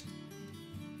intrusions.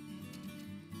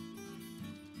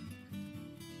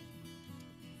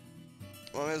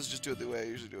 Well, I may as well just do it the way I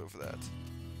usually do it for that.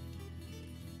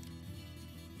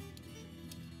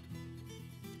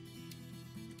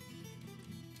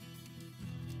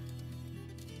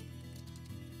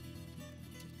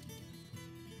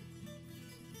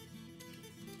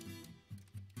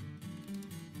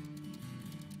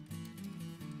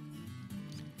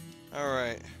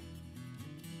 Alright.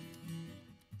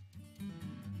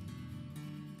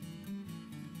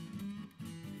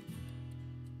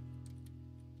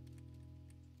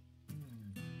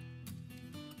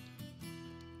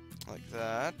 Like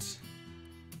that.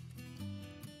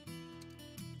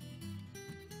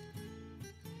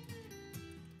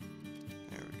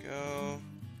 There we go.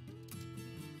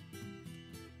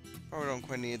 Probably don't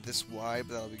quite need this wide,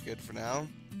 but that'll be good for now.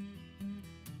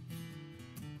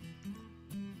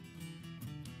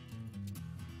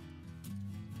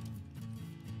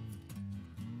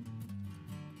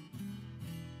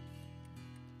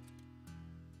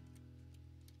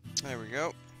 There we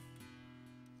go.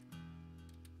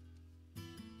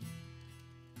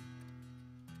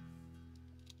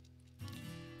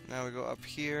 Now we go up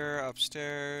here,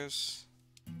 upstairs,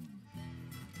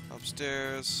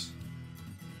 upstairs,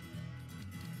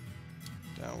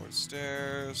 downward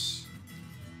stairs,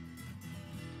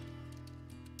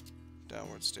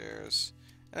 downward stairs,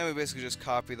 and then we basically just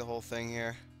copy the whole thing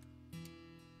here,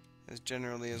 as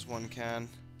generally as one can.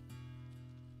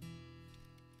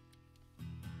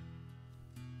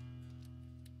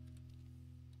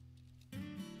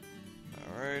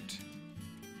 Alright.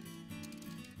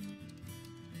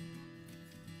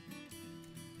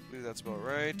 I believe that's about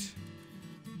right.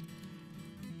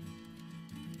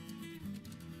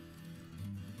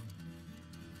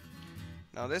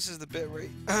 Now this is the bit right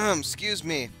excuse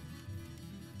me.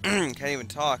 Can't even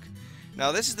talk.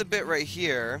 Now this is the bit right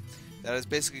here that is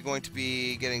basically going to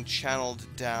be getting channeled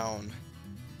down.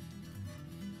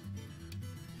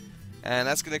 And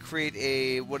that's going to create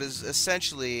a what is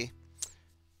essentially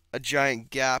a giant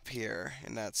gap here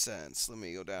in that sense. Let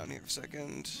me go down here for a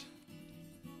second.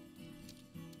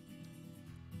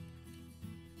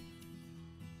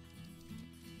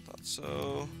 Thought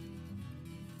so.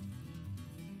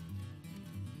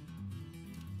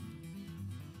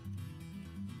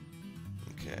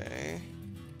 Okay.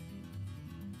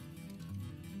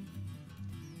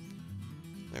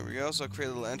 There we go. So I'll create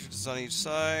little entrances on each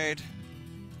side.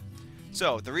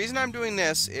 So the reason I'm doing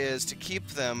this is to keep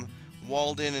them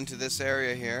walled in into this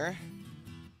area here.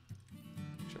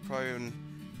 Should probably even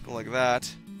go like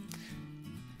that.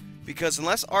 Because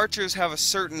unless archers have a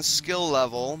certain skill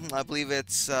level, I believe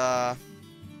it's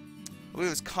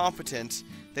competent,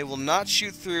 they will not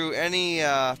shoot through any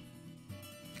of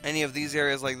these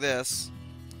areas like this,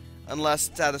 unless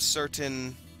it's at a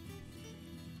certain.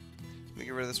 Let me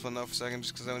get rid of this one though for a second,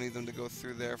 just because I don't need them to go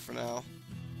through there for now.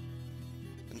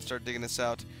 And start digging this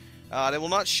out. They will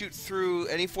not shoot through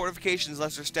any fortifications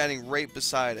unless they're standing right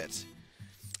beside it.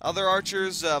 Other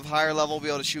archers of higher level will be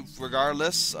able to shoot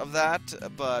regardless of that,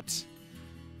 but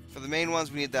for the main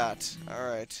ones we need that.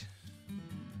 Alright.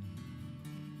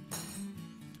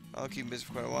 I'll keep them busy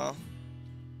for quite a while.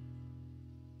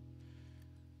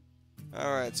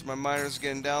 Alright, so my miners are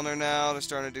getting down there now. They're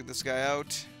starting to dig this guy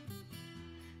out.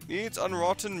 Needs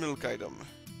unrotten milk item.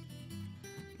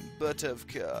 But of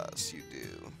course you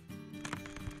do.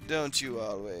 Don't you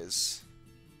always?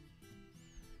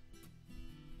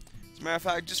 As a matter of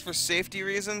fact, just for safety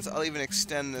reasons, I'll even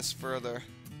extend this further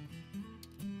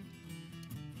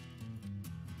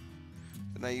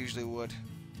than I usually would.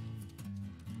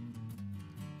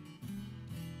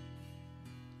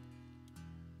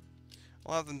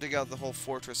 I'll have them dig out the whole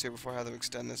fortress here before I have them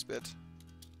extend this bit.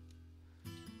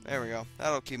 There we go.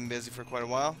 That'll keep them busy for quite a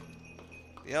while.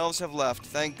 The elves have left,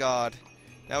 thank God.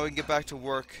 Now we can get back to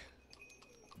work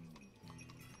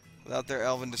without their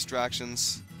elven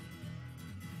distractions.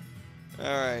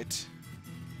 Alright.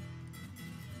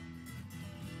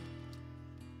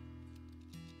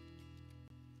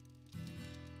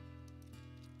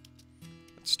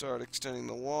 Let's start extending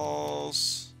the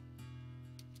walls.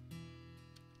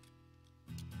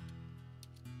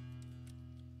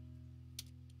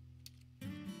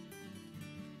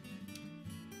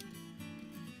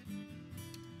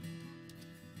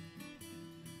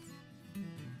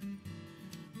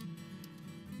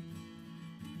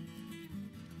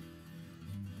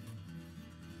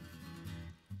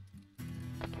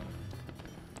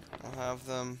 Have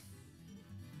them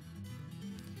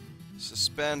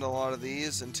suspend a lot of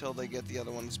these until they get the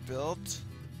other ones built.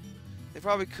 They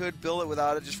probably could build it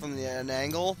without it just from an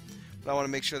angle, but I want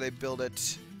to make sure they build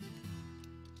it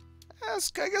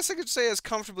as, I guess I could say, as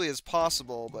comfortably as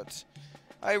possible, but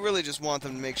I really just want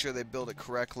them to make sure they build it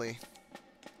correctly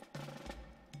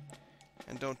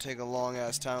and don't take a long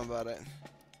ass time about it.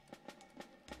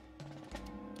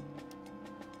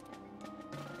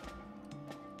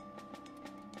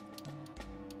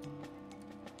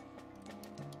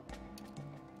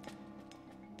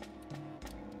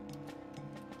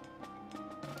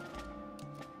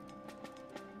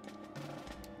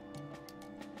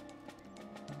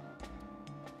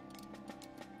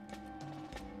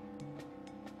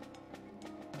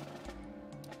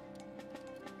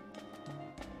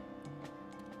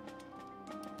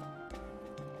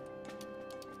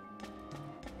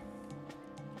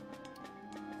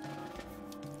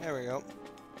 There we go.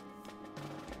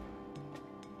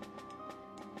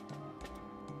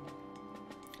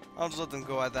 I'll just let them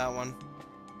go at that one.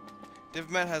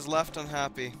 Diplomat has left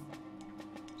unhappy.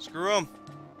 Screw him.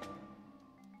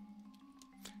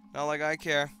 Not like I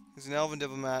care. He's an elven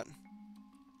diplomat.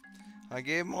 I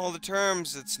gave him all the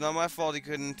terms. It's not my fault he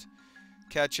couldn't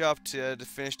catch up to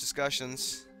finish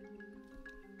discussions.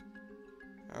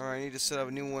 Alright, I need to set up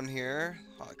a new one here.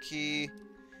 Hotkey.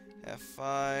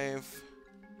 F5.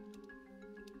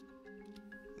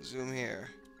 Zoom here.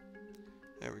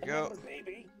 There we go.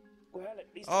 Well, at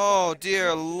least Oh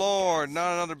dear Lord,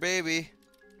 not another baby.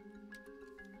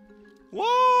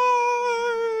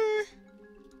 Why?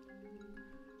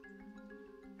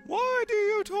 Why do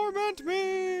you torment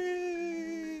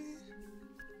me?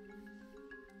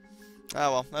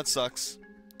 Ah well, that sucks.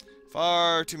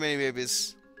 Far too many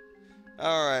babies.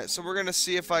 Alright, so we're gonna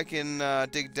see if I can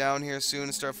dig down here soon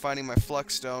and start finding my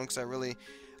flux stone, because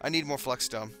I need more flux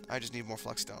stone. I just need more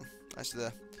flux stone. That's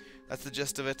the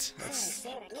gist of it.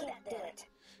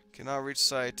 Cannot reach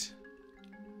site.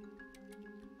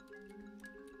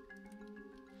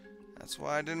 That's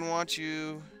why I didn't want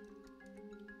you.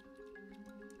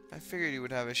 I figured you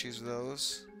would have issues with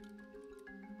those.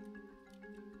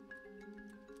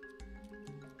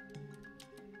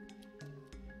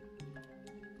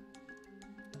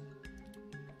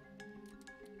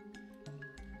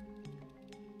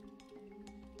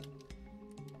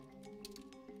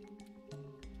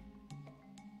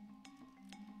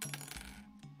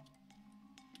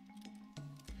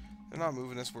 They're not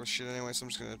moving this worth shit anyway, so I'm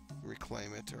just gonna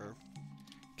reclaim it or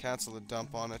cancel the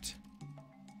dump on it.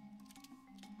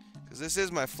 Because this is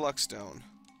my flux stone.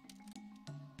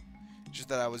 Just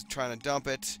that I was trying to dump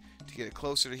it to get it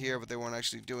closer to here, but they weren't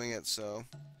actually doing it, so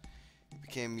it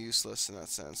became useless in that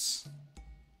sense.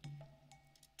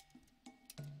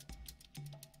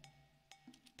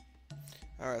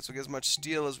 Alright, so get as much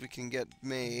steel as we can get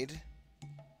made.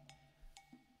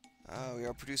 We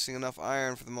are producing enough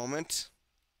iron for the moment.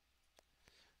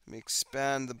 Let me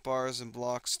expand the bars and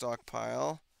blocks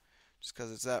stockpile, just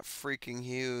because it's that freaking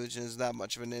huge and it's that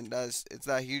much of it's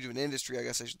that huge of an industry, I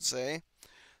guess I should say.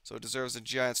 So it deserves a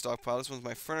giant stockpile. This one's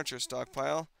my furniture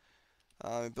stockpile.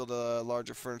 Build a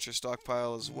larger furniture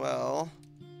stockpile as well.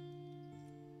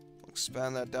 I'll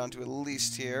expand that down to at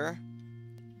least here.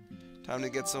 Time to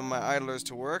get some of my idlers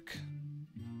to work.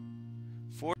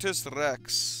 Fortis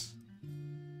Rex.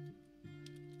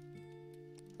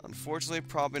 Unfortunately,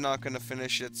 probably not going to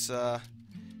finish its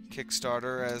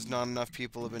Kickstarter, as not enough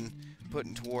people have been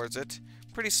putting towards it.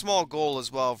 Pretty small goal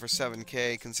as well for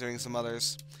 7K, considering some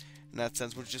others in that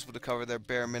sense, which just would have covered their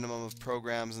bare minimum of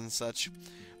programs and such.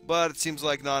 But it seems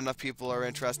like not enough people are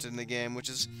interested in the game, which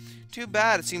is too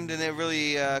bad. It seemed a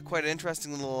really quite an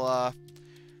interesting little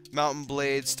Mountain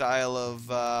Blade style of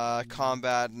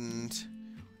combat and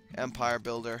empire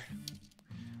builder.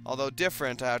 Although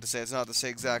different, I have to say. It's not the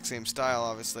exact same style,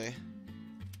 obviously.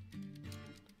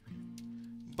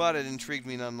 But it intrigued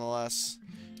me nonetheless.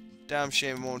 Damn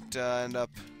shame it won't end up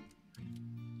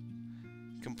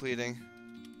completing.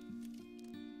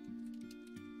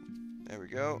 There we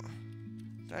go.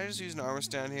 Did I just use an armor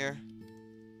stand here?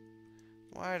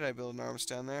 Why did I build an armor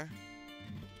stand there?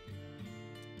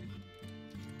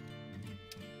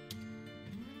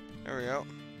 There we go.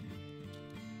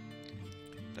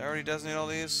 Did I already designate all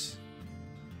these?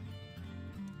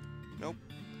 Nope.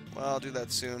 Well, I'll do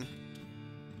that soon.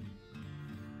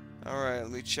 Alright,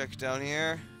 let me check down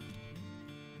here.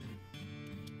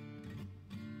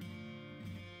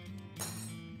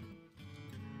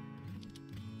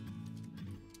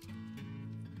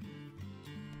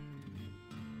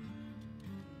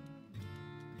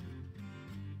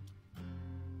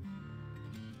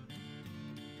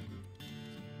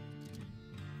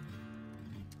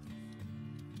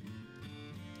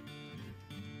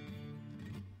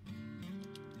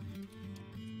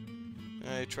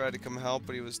 I tried to come help,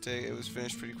 but it was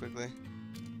finished pretty quickly.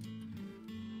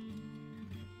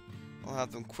 I'll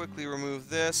have them quickly remove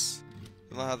this,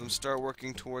 and I'll have them start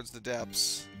working towards the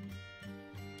depths.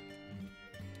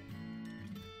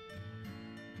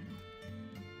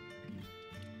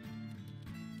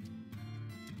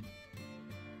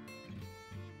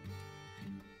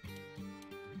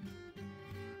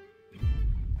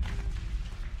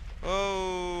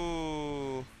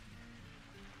 Oh!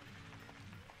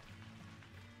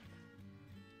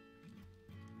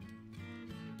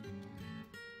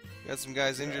 Got some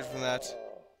guys injured from that.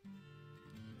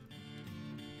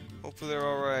 Hopefully they're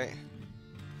alright.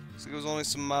 So it was only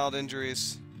some mild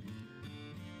injuries.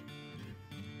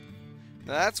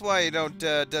 Now that's why you don't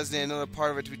designate another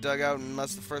part of it to be dug out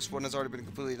unless the first one has already been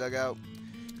completely dug out.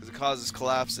 Because it causes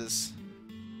collapses.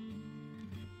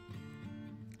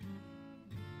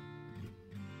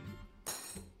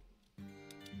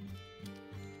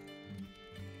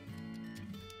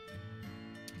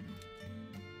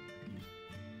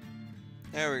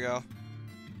 There we go.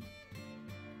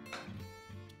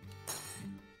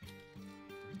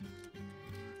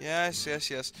 Yes, yes,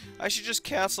 yes. I should just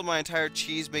cancel my entire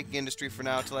cheese-making industry for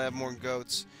now until I have more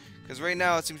goats. Because right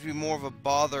now it seems to be more of a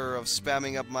bother of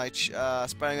spamming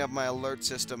up my alert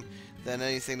system than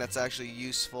anything that's actually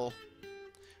useful.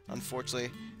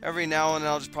 Unfortunately, every now and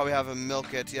then I'll just probably have him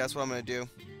milk it. Yeah, that's what I'm gonna do.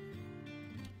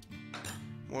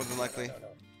 More than likely.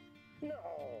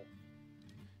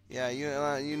 Yeah,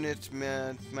 unit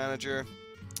manager,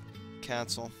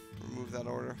 cancel. Remove that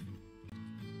order.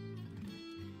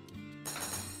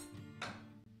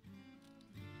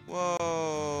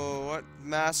 Whoa, what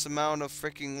mass amount of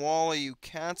freaking wall are you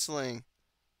canceling?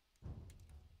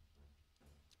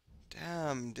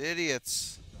 Damn,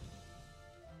 idiots.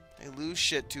 They lose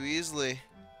shit too easily.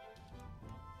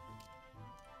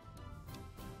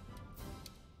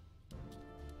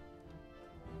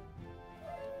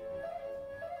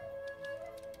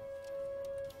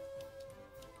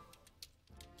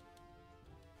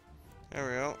 There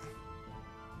we go.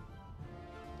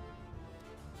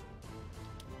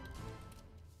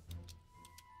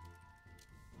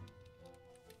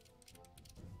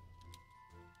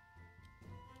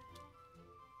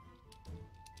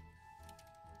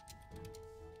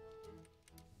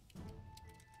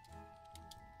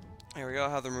 There we go, I'll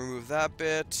have them remove that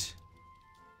bit.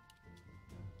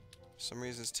 For some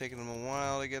reason it's taking them a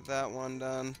while to get that one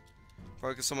done.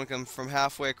 Probably because someone come from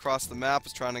halfway across the map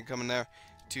is trying to come in there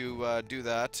to do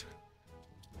that.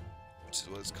 Which is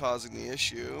what is causing the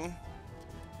issue.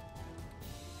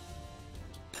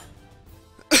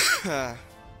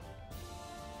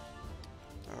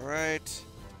 Alright.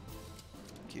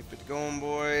 Keep it going,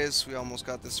 boys. We almost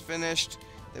got this finished.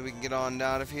 Then we can get on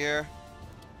out of here.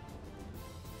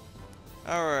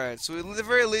 Alright, so at the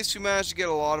very least we managed to get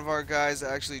a lot of our guys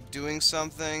actually doing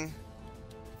something.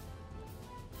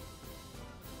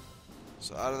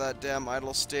 So out of that damn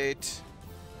idle state.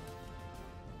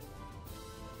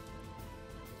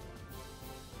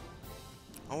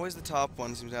 Always the top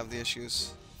one seems to have the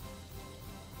issues.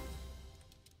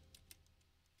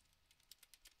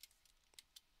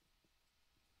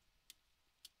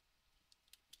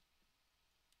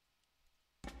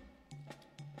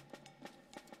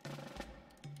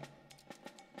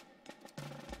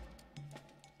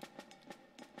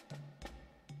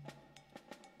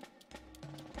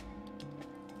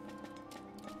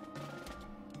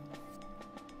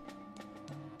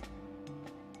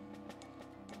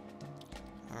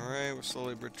 Alright, we're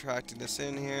slowly retracting this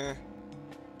in here.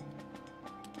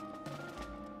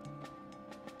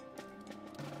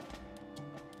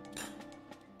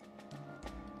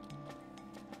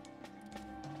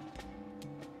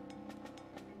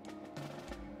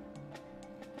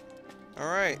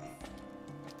 Alright.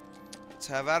 Let's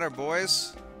have at her,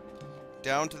 boys.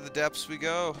 Down to the depths we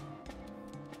go.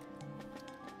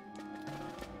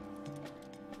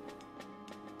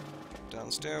 down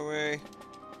the stairway.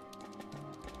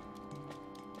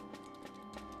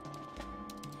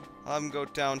 I'll have them go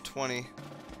down 20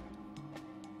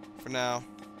 for now.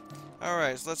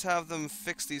 Alright, so let's have them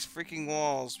fix these freaking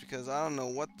walls, because I don't know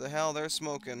what the hell they're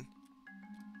smoking.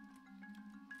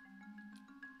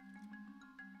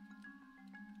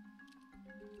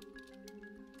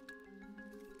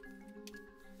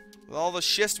 With all the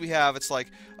schist we have, it's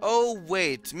like, oh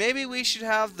wait, maybe we should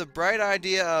have the bright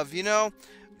idea of, you know,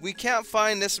 we can't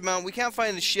find this amount, we can't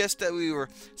find the schist that we were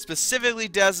specifically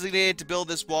designated to build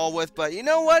this wall with, but you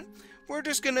know what? We're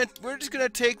just gonna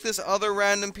take this other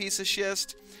random piece of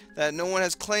schist that no one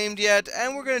has claimed yet,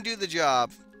 and we're gonna do the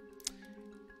job.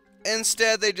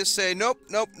 Instead, they just say, nope,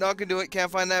 not gonna do it.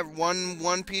 Can't find that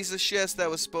one piece of schist that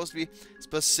was supposed to be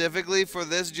specifically for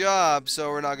this job, so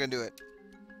we're not gonna do it.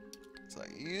 It's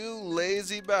like, you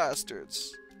lazy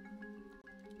bastards.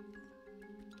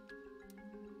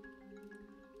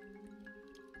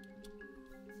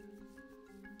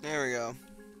 There we go.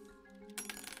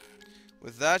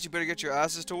 With that, you better get your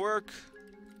asses to work.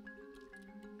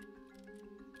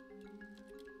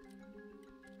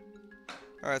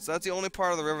 Alright, so that's the only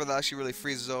part of the river that actually really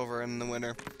freezes over in the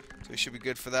winter. So we should be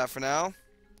good for that for now,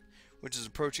 which is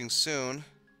approaching soon.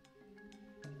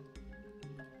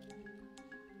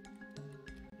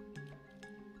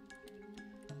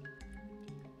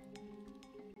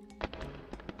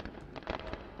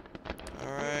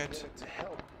 Alright.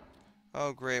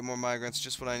 Oh great, more migrants,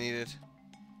 just what I needed.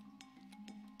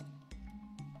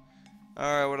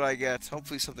 Alright, what did I get?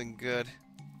 Hopefully something good.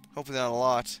 Hopefully not a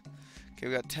lot. Okay,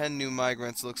 we got 10 new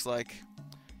migrants, looks like.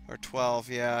 Or 12,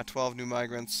 yeah, 12 new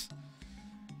migrants.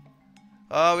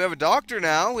 We have a doctor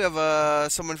now. We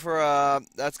have someone for,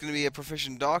 that's going to be a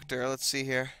proficient doctor. Let's see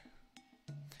here.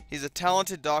 He's a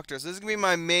talented doctor. So this is going to be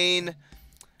my main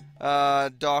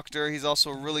doctor. He's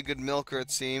also a really good milker,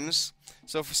 it seems.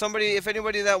 So for somebody, if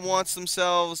anybody that wants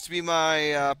themselves to be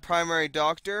my primary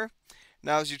doctor,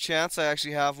 now's your chance. I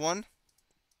actually have one.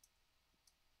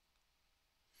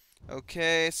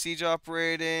 Okay, siege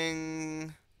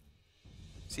operating,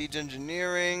 siege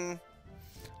engineering.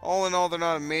 All in all, they're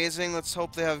not amazing. Let's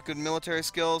hope they have good military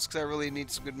skills, because I really need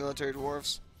some good military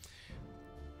dwarfs.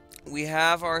 We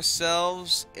have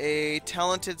ourselves a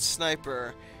talented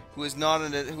sniper who is not a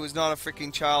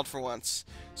freaking child for once.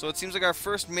 So it seems like our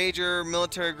first major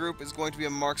military group is going to be a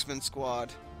marksman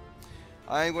squad.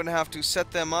 I'm going to have to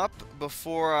set them up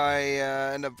before I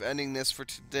end up ending this for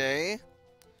today.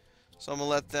 So I'm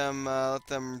gonna let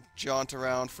them jaunt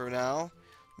around for now.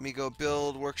 Let me go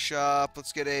build workshop.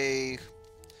 Let's get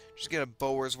just get a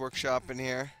bower's workshop in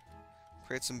here.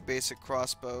 Create some basic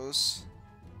crossbows.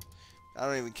 I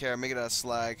don't even care. Make it out of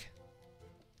slag.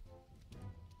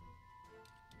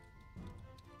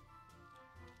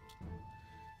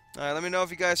 All right. Let me know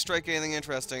if you guys strike anything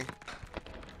interesting.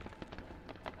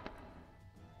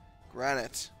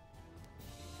 Granite.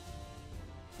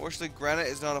 Fortunately, granite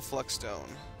is not a flux stone.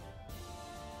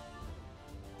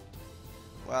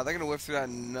 Wow, they're gonna whip through that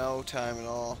in no time at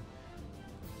all.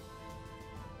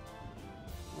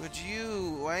 Would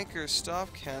you, wankers,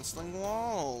 stop canceling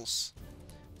walls?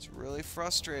 It's really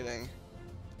frustrating.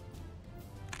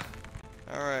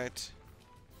 Alright.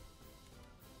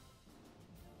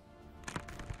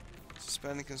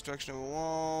 Suspending construction of a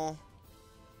wall.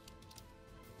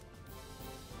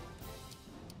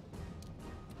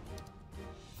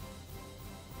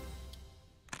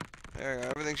 There we go.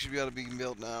 Everything should be able to be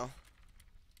built now.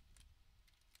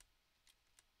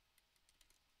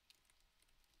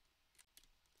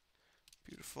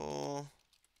 Beautiful.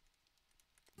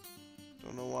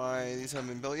 Don't know why these haven't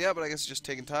been built yet, but I guess it's just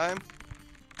taking time.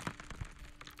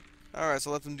 Alright,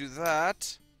 so let them do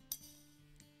that.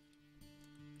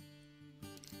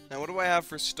 Now, what do I have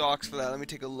for stocks for that? Let me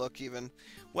take a look even.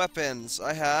 Weapons.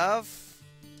 I have...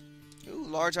 Ooh,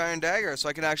 large iron dagger, so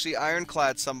I can actually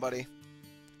ironclad somebody.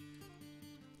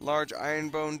 Large iron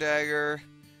bone dagger,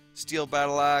 steel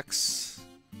battle axe,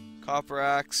 copper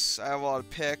axe. I have a lot of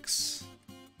picks.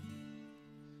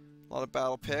 A lot of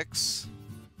battle picks.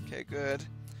 Okay, good.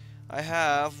 I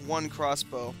have one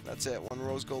crossbow. That's it. One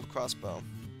rose gold crossbow.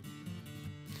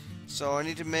 So I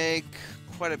need to make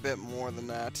quite a bit more than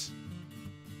that.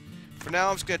 For now,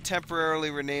 I'm just going to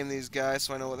temporarily rename these guys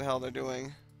so I know what the hell they're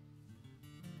doing.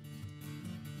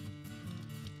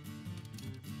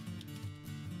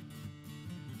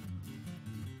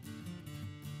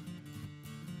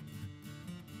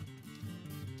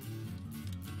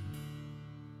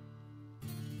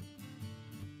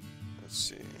 Let's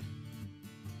see.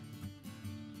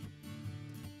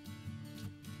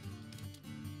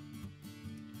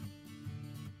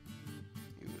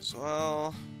 You as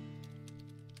well.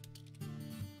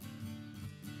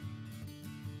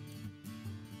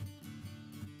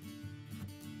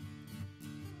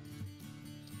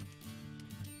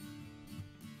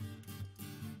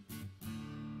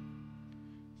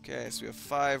 Okay, so we have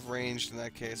 5 ranged in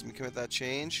that case. Let me commit that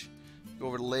change. Go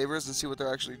over to laborers and see what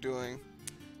they're actually doing.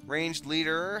 Ranged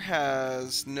leader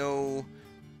has no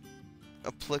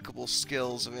applicable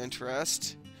skills of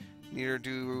interest. Neither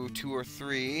do 2 or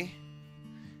 3.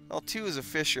 Well, 2 is a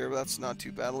fisher, but that's not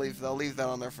too bad. I'll leave that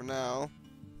on there for now.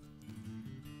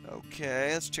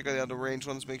 Okay, let's check out the other ranged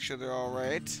ones, make sure they're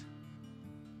alright.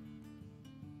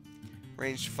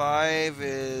 Ranged 5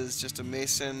 is just a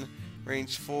mason.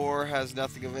 Ranged 4 has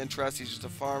nothing of interest, he's just a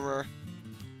farmer.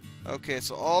 Okay,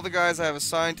 so all the guys I have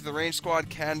assigned to the range squad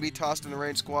can be tossed in the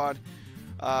range squad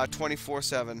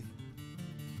 24/7.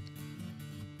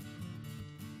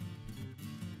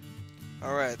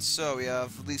 Alright, so we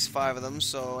have at least 5 of them,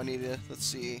 so I need to, let's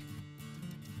see.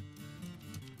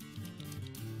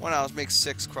 Why not, let's make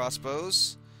 6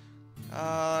 crossbows. Do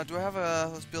I have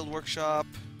let's build workshop.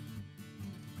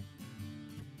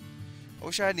 I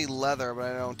wish I had any leather, but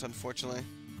I don't, unfortunately.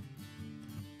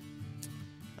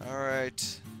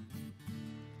 Alright.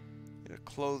 Get a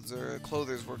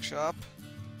clother's workshop.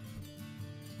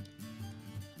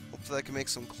 Hopefully I can make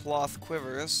some cloth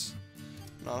quivers.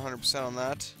 Not 100% on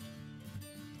that.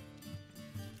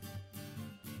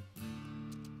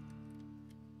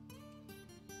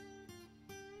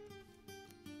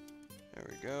 There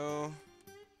we go.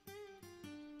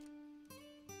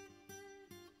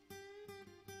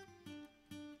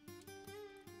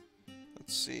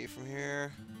 Let's see from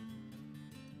here.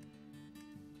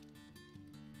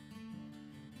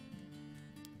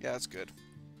 Yeah, that's good.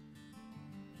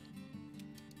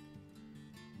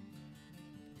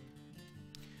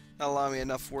 That'll allow me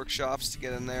enough workshops to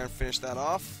get in there and finish that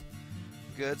off.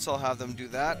 Good, so I'll have them do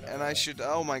that. And I should,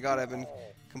 oh my god, I've been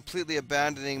completely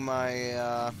abandoning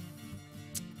my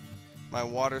my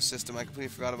water system. I completely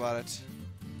forgot about it.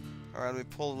 Alright, let me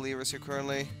pull the levers here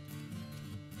currently.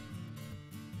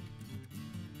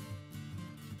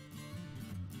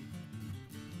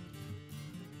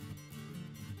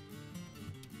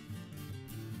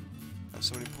 Have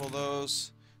somebody pull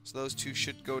those. So those 2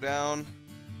 should go down.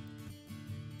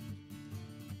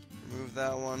 Remove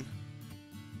that one.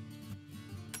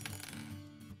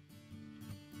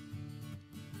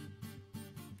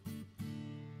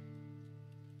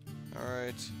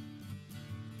 Alright.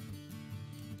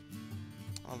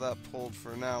 All that pulled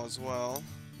for now as well.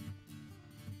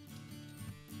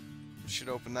 We should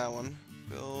open that one.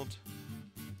 Build.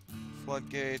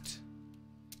 Floodgate.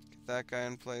 Get that guy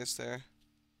in place there.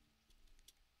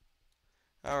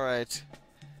 Alright.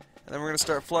 And then we're going to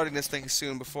start flooding this thing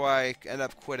soon before I end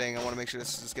up quitting. I want to make sure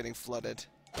this is getting flooded.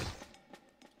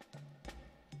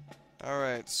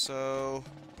 Alright, so...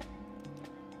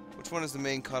 which one is the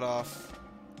main cutoff?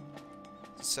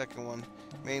 The second one.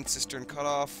 Main cistern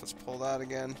cutoff. Let's pull that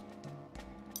again.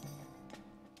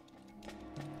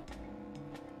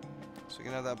 So we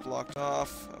can have that blocked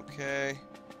off. Okay.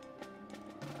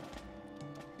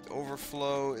 The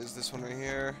overflow is this one right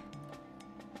here.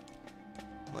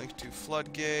 Link to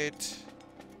floodgate.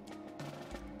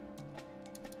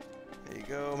 There you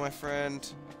go, my friend.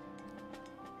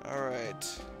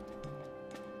 Alright.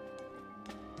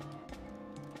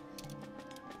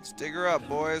 Let's dig her up,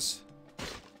 boys.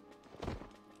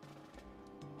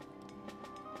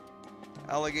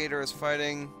 Alligator is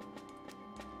fighting.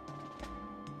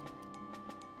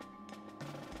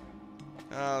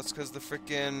 Oh, it's because the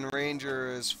frickin'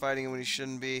 ranger is fighting when he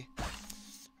shouldn't be.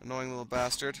 Annoying little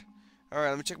bastard. Alright,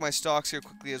 let me check my stocks here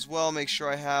quickly as well. Make sure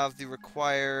I have the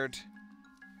required...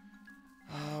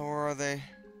 where are they?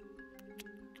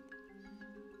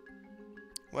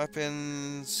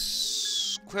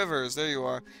 Weapons... Quivers, there you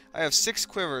are. I have 6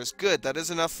 quivers. Good, that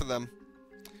is enough for them.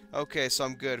 Okay, so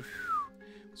I'm good.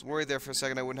 I was worried there for a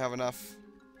second I wouldn't have enough.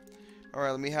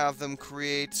 Alright, let me have them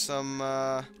create some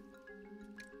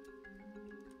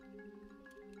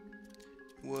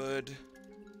wood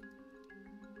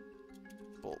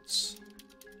bolts.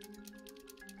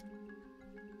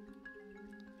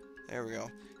 There we go.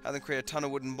 Have them create a ton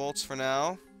of wooden bolts for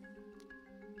now,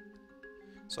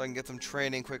 so I can get them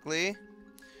training quickly.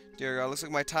 Dear God, looks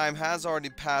like my time has already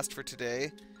passed for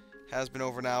today. Has been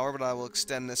over an hour, but I will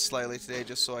extend this slightly today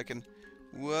just so I can...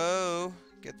 Whoa!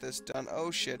 Get this done. Oh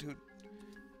shit, who...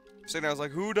 For a second I was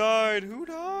like, who died? Who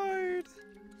died?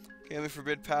 Okay, let me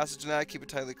forbid passage now. Keep it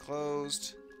tightly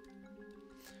closed.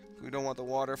 We don't want the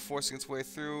water forcing its way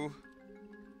through.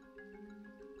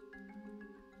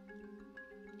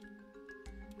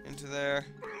 Into there.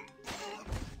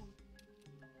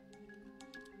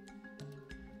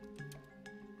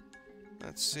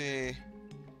 Let's see.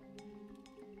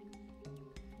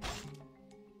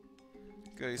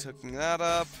 Good, he's hooking that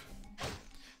up.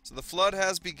 So the flood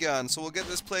has begun. So we'll get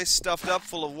this place stuffed up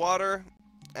full of water.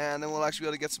 and then we'll actually be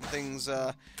able to get some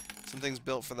things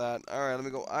built for that. All right, let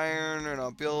me go iron, or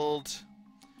no, build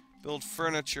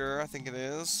furniture. I think it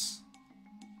is.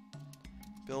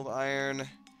 Build iron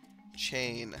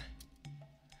chain.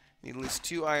 Need at least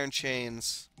 2 iron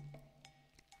chains.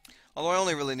 Although I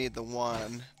only really need the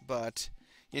 1, but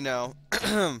you know,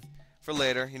 for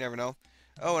later, you never know.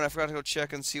 Oh, and I forgot to go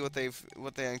check and see what they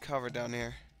uncovered down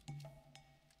here.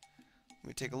 Let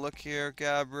me take a look here.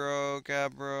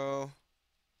 Gabbro.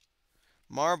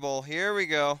 Marble. Here we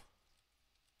go.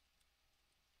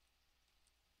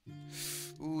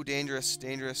 Ooh,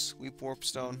 dangerous. Weak warp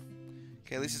stone.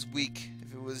 Okay, at least it's weak.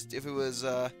 If it was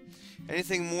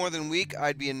anything more than weak,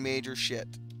 I'd be in major shit.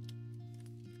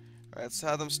 Alright, let's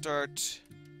have them start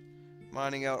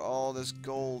mining out all this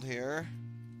gold here.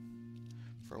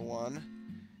 For one.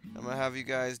 I'm gonna have you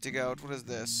guys dig out, what is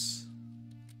this?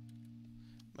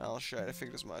 Malachite, I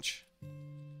figured as much. I'm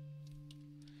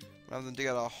gonna have them dig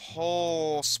out a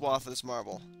whole swath of this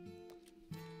marble.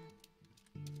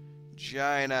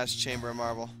 Giant ass chamber of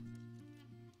marble.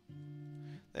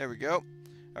 There we go.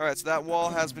 Alright, so that wall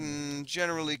has been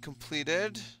generally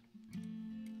completed.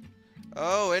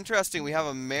 Oh, interesting. We have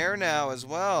a mare now as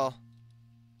well.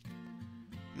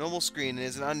 Noble screen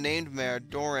is an unnamed mare,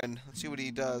 Doran. Let's see what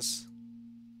he does.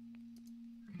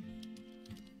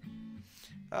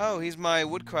 Oh, he's my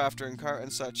woodcrafter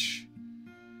and such.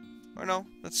 Or no,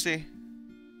 let's see.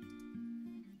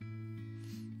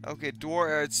 Okay,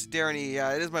 it's Darren E.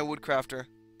 Yeah, it is my woodcrafter.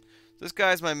 This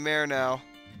guy's my mare now.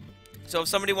 So if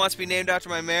somebody wants to be named after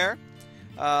my mare,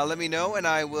 let me know and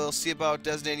I will see about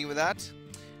designating you with that.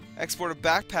 Export of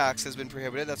backpacks has been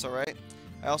prohibited, that's alright.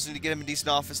 I also need to get him a decent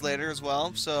office later as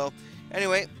well. So,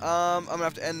 anyway, I'm going to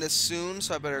have to end this soon,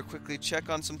 so I better quickly check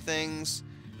on some things.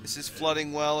 This is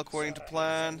flooding well according to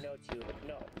plan.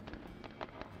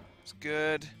 It's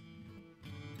good.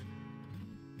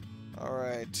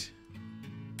 Alright.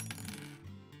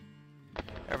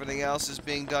 Everything else is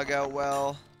being dug out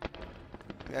well.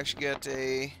 We actually get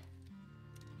a...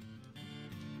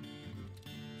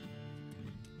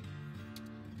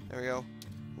 There we go.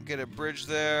 We'll get a bridge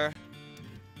there.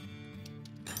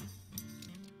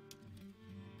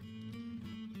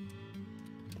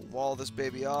 We'll wall this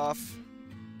baby off.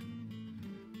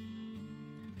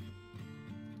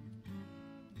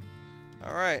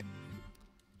 Alright.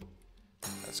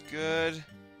 That's good.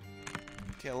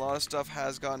 Okay, a lot of stuff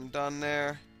has gotten done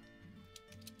there.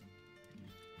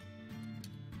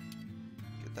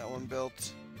 Get that one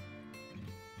built.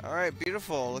 Alright,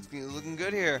 beautiful. Looking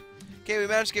good here. Okay, we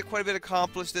managed to get quite a bit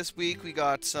accomplished this week. We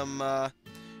got some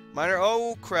minor...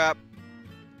 Oh, crap.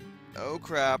 Oh,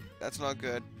 crap. That's not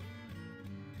good.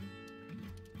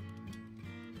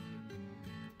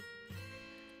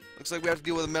 Looks like we have to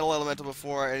deal with a metal elemental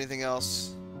before anything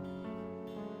else.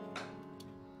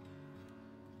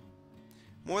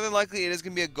 More than likely, it is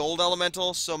going to be a gold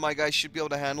elemental, so my guy should be able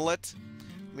to handle it.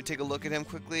 Let me take a look at him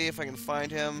quickly, if I can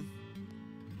find him.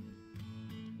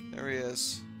 There he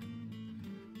is.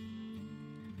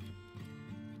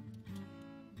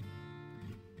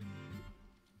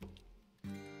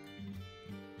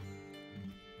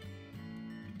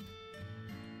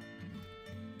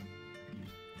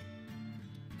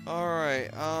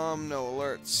 Alright, no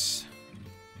alerts.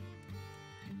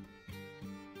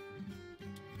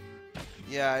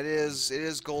 Yeah, it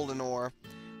is golden ore,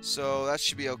 so that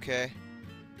should be okay.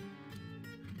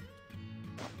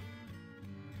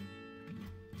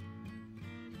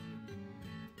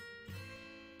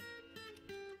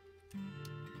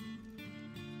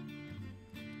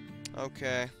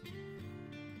 Okay.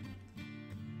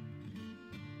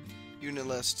 Unit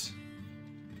list.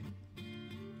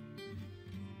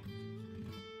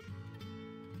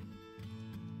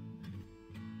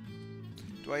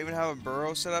 Do I even have a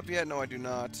burrow set up yet? No, I do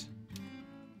not.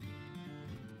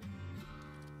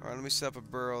 Alright, let me set up a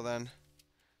burrow then.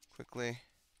 Quickly.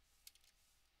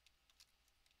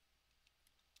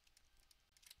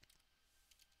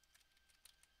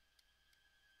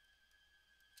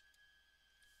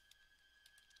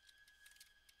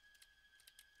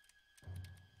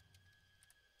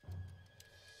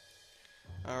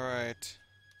 Alright.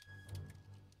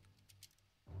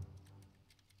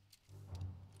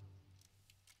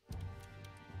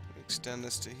 Extend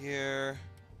this to here.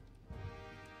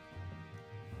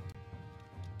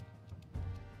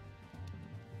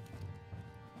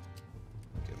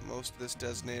 Get most of this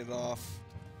designated off.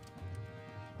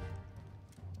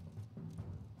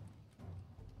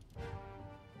 There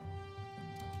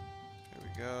we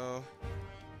go.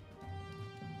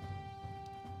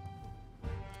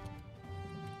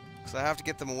 So I have to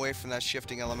get them away from that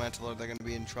shifting elemental or they're going to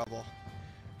be in trouble.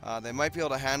 They might be able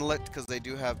to handle it because they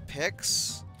do have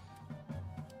picks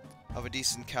of a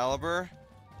decent caliber,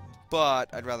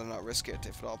 but I'd rather not risk it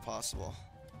if at all possible.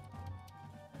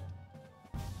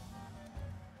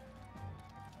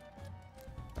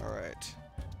 Alright.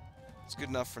 It's good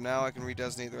enough for now. I can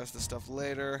redesignate the rest of the stuff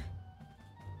later.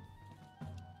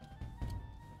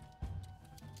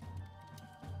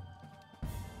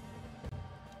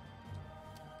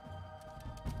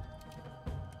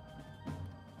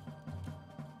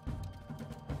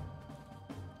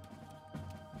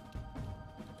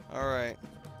 Alright,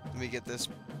 let me get this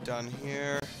done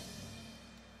here.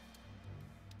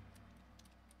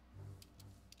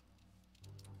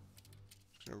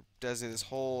 Just gonna designate this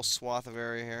whole swath of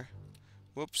area here.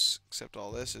 Whoops, except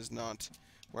all this is not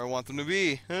where I want them to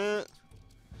be. I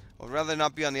would rather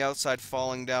not be on the outside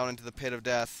falling down into the pit of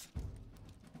death.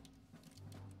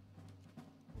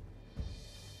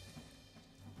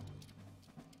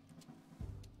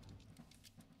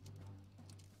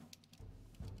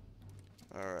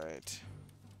 Alright.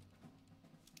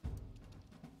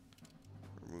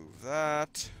 Remove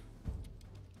that.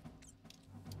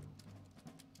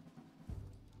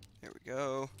 Here we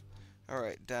go.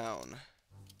 Alright, down.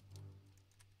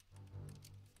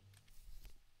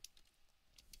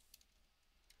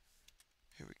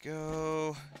 Here we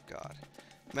go. God.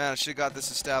 Man, I should have got this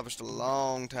established a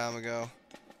long time ago.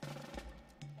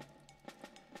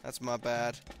 That's my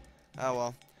bad. Oh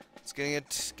well.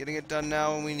 It's getting it done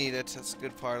now when we need it. That's the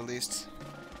good part, at least.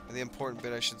 Or the important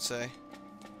bit, I should say.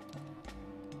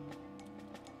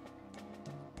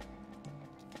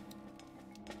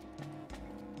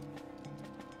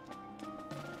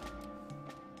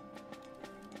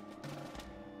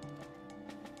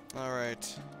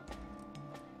 Alright.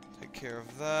 Take care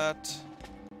of that.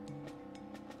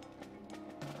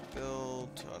 Build.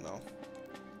 Oh no.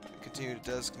 Continue to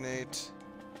designate.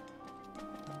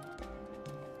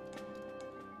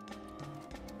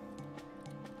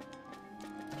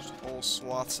 Whole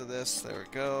swaths of this. There we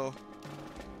go.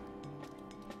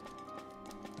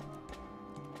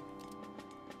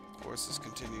 Of course, this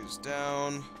continues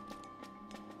down.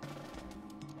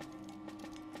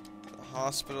 The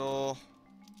hospital.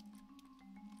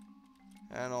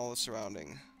 And all the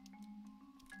surrounding.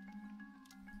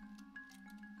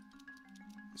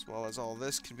 As well as all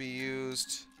this can be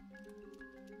used.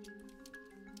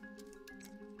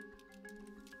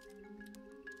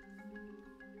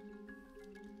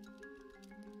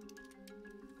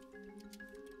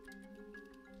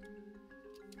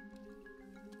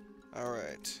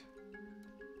 Alright.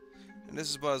 And this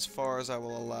is about as far as I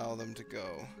will allow them to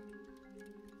go.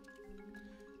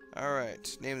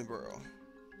 Alright, name the borough.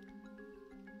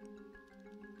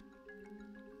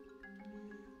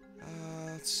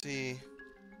 Let's see.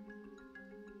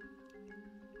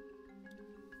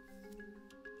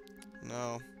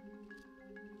 No.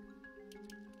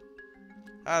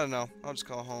 I don't know. I'll just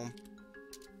call home.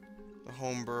 The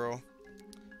home borough.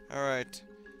 Alright.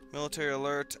 Military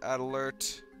alert, add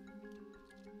alert.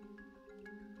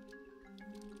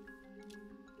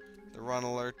 The run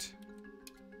alert.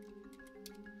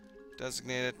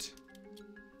 Designate it.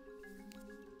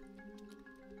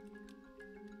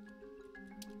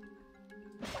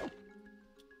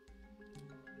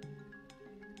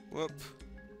 Whoop.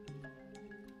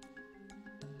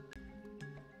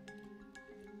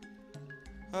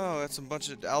 Oh, that's a bunch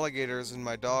of alligators and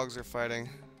my dogs are fighting.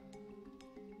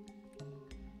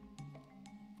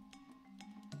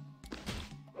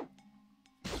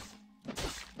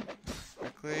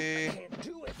 Quickly. Can't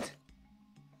do it.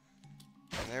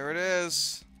 And there it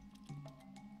is.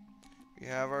 We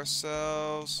have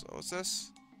ourselves... Oh, what's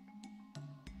this?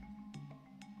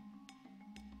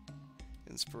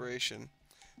 Inspiration.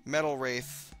 Metal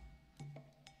Wraith.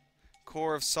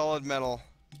 Core of solid metal.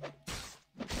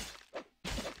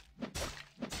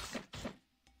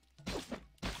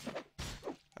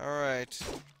 Alright.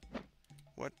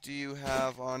 What do you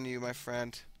have on you, my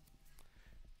friend?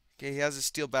 Okay, he has a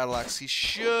steel battle axe. He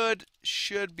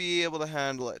should be able to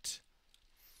handle it.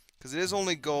 Because it is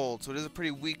only gold, so it is a pretty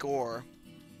weak ore.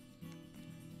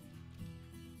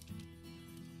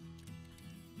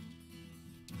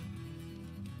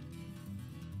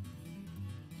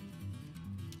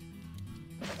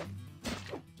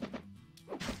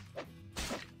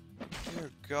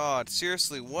 Dear God,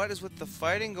 seriously, what is with the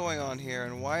fighting going on here,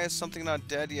 and why is something not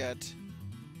dead yet?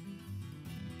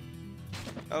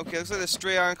 Okay, looks like the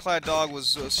stray ironclad dog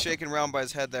was shaken around by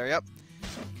his head there. Yep.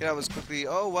 Okay, that was quickly...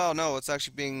 Oh, wow, no, it's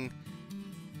actually being...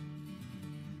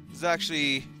 This is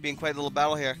actually being quite a little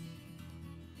battle here.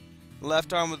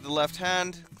 Left arm with the left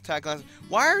hand. Attack lance.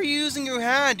 Why are you using your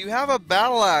hand? You have a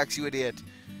battle axe, you idiot.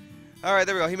 Alright,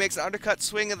 there we go. He makes an undercut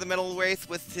swing of the metal wraith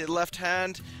with his left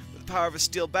hand with the power of a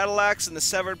steel battle axe, and the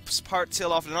severed part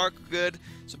sealed off in an arc. Good.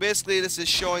 So basically this is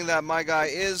showing that my guy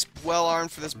is well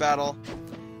armed for this battle,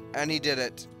 and he did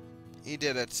it. He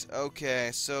did it.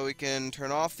 Okay, so we can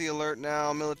turn off the alert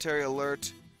now. Military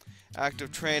alert.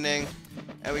 Active training.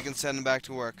 And we can send him back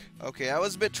to work. Okay, that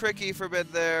was a bit tricky for a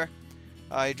bit there.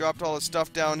 He dropped all his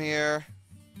stuff down here.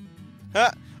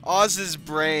 Ha! Oz's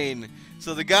brain.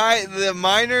 So the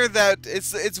miner that...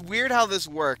 It's weird how this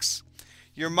works.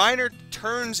 Your miner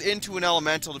turns into an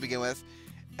elemental to begin with,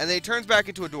 and then he turns back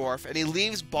into a dwarf, and he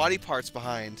leaves body parts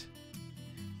behind.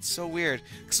 It's so weird.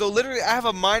 So literally, I have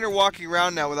a miner walking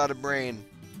around now without a brain.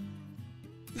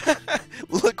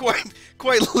 Look,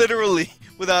 quite literally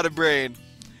without a brain.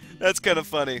 That's kind of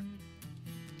funny.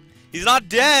 He's not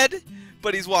dead,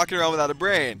 but he's walking around without a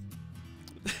brain.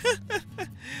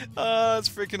 Oh, that's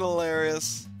freaking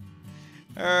hilarious.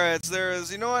 Alright, so there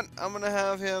is... You know what? I'm gonna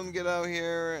have him get out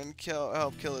here and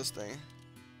help kill this thing.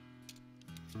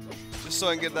 Just so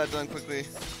I can get that done quickly.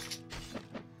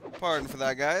 Pardon for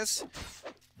that, guys.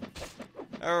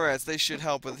 Alright, so he should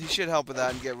help with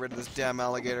that and get rid of this damn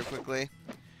alligator quickly.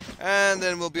 And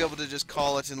then we'll be able to just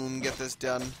call it and get this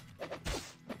done.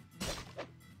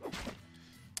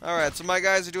 Alright, so my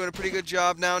guys are doing a pretty good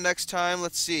job now. Next time,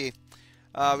 let's see.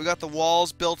 We got the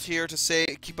walls built here to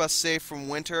keep us safe from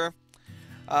winter.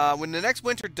 When the next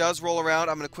winter does roll around,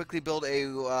 I'm going to quickly build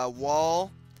a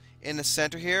wall in the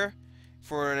center here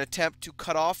for an attempt to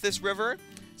cut off this river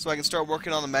so I can start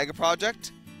working on the mega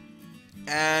project.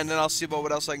 And then I'll see about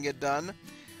what else I can get done.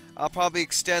 I'll probably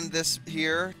extend this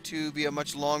here to be a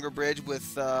much longer bridge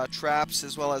with traps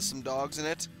as well as some dogs in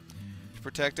it to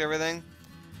protect everything.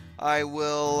 I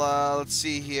will, let's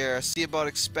see here, see about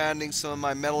expanding some of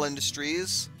my metal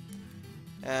industries,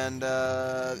 and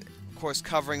of course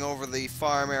covering over the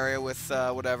farm area with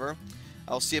whatever.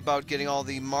 I'll see about getting all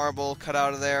the marble cut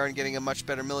out of there and getting a much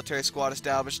better military squad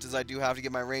established, as I do have to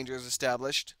get my rangers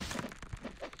established.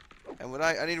 And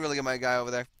I need to really get my guy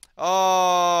over there.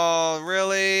 Oh,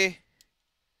 really?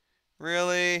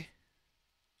 Really?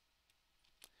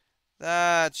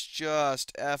 That's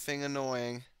just effing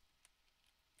annoying.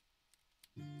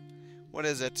 What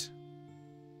is it?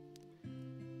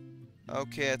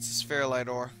 Okay, it's a spherolite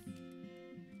ore.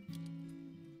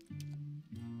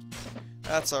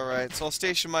 That's alright, so I'll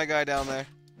station my guy down there.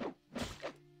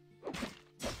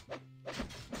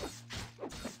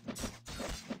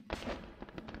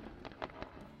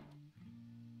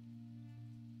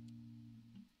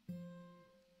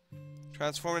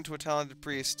 Transform into a talented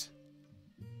priest.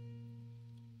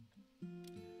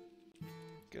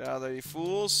 Get out of there, you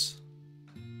fools.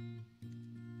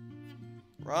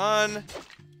 Run!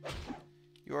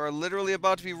 You are literally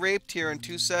about to be raped here in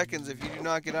 2 seconds if you do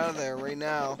not get out of there right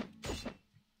now.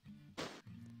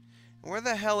 Where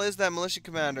the hell is that militia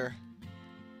commander?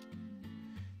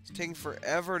 It's taking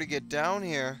forever to get down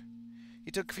here.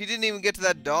 He didn't even get to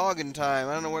that dog in time.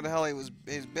 I don't know where the hell he's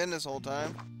been this whole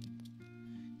time.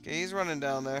 Okay, he's running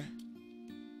down there.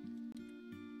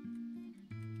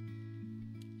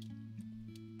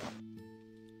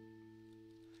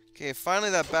 Okay,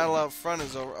 finally that battle out front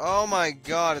is over. Oh my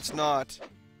god, it's not.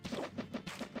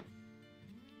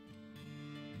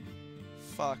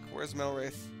 Fuck, where's Metal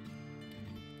Wraith?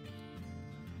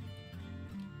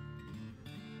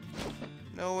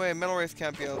 No way, Metal Wraith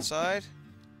can't be outside.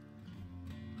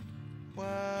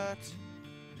 What?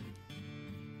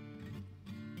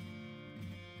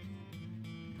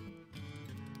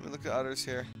 Let me look at others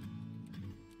here.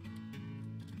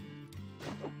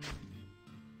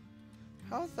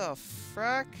 How the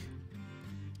frack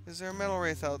is there a Metal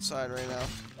Wraith outside right now?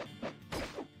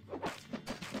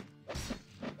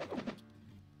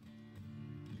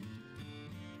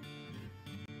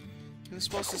 He was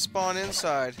supposed to spawn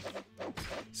inside.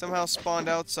 Somehow spawned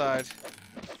outside.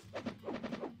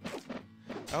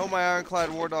 I hope my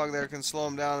ironclad war dog there can slow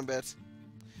him down a bit.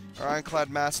 Or ironclad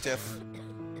mastiff.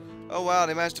 Oh wow,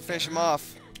 they managed to finish him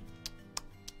off.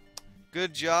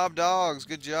 Good job, dogs.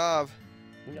 Good job.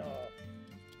 No.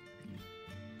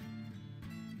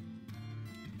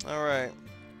 Alright.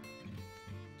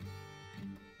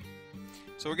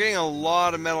 So we're getting a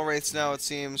lot of metal wraiths now, it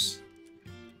seems.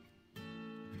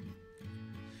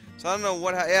 So I don't know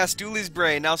what... Yeah, Stooley's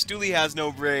brain. Now Stooley has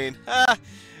no brain. Ha!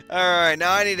 Alright,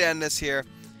 now I need to end this here.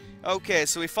 Okay,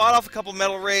 so we fought off a couple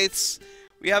metal wraiths.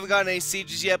 We haven't gotten any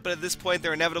sieges yet, but at this point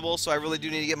they're inevitable, so I really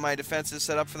do need to get my defenses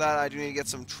set up for that. I do need to get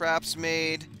some traps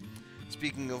made.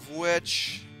 Speaking of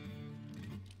which...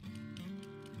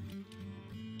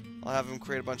 I'll have him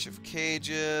create a bunch of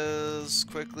cages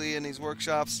quickly in these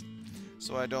workshops.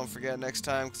 so I don't forget next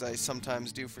time, because I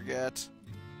sometimes do forget.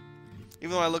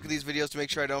 Even though I look at these videos to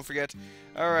make sure I don't forget.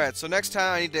 Alright, so next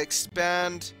time I need to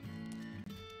expand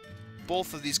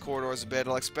both of these corridors a bit.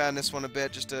 I'll expand this one a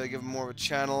bit just to give them more of a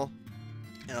channel.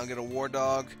 And I'll get a war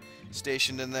dog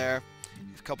stationed in there.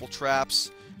 A couple traps.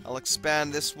 I'll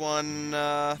expand this one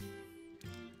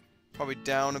probably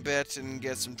down a bit and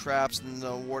get some traps and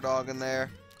a war dog in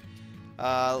there.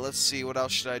 Let's see, what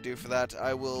else should I do for that?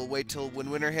 I will wait till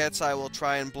when winter hits. I will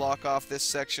try and block off this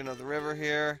section of the river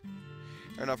here.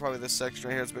 Or no, probably this section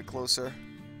right here is a bit closer.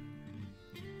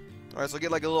 Alright, so I'll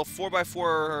get like a little 4x4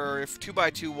 or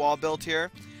 2x2 wall built here.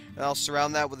 And I'll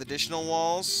surround that with additional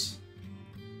walls.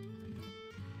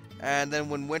 And then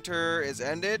when winter is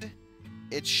ended,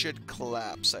 it should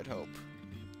collapse, I'd hope.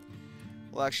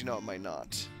 Well, actually, no, it might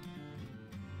not.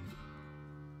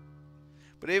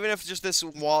 But even if just this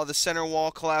wall, the center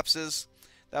wall collapses,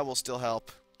 that will still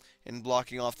help in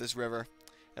blocking off this river.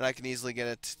 And I can easily get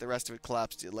it, the rest of it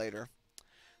collapsed later.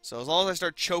 So as long as I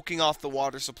start choking off the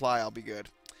water supply, I'll be good.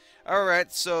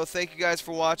 Alright, so thank you guys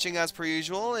for watching as per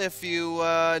usual. If you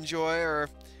enjoy or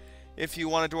if you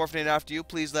want a dwarf named after you,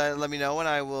 please let me know and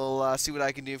I will see what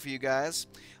I can do for you guys.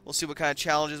 We'll see what kind of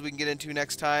challenges we can get into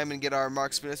next time and get our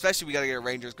marksmen, especially we got to get our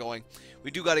rangers going. We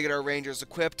do got to get our rangers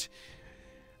equipped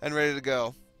and ready to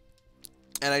go.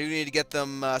 And I do need to get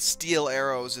them steel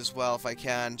arrows as well if I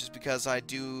can, just because I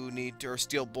do need, or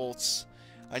steel bolts.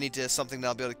 I need to something that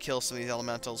I'll be able to kill some of these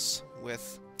elementals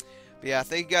with. But yeah,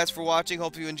 thank you guys for watching.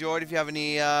 Hope you enjoyed. If you have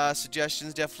any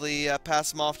suggestions, definitely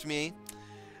pass them off to me.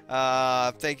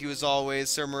 Thank you as always,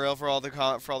 Sir Moril, for all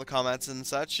the comments and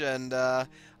such. And I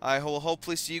will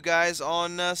hopefully see you guys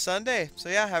on Sunday. So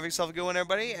yeah, have yourself a good one,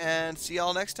 everybody, and see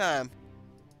y'all next time.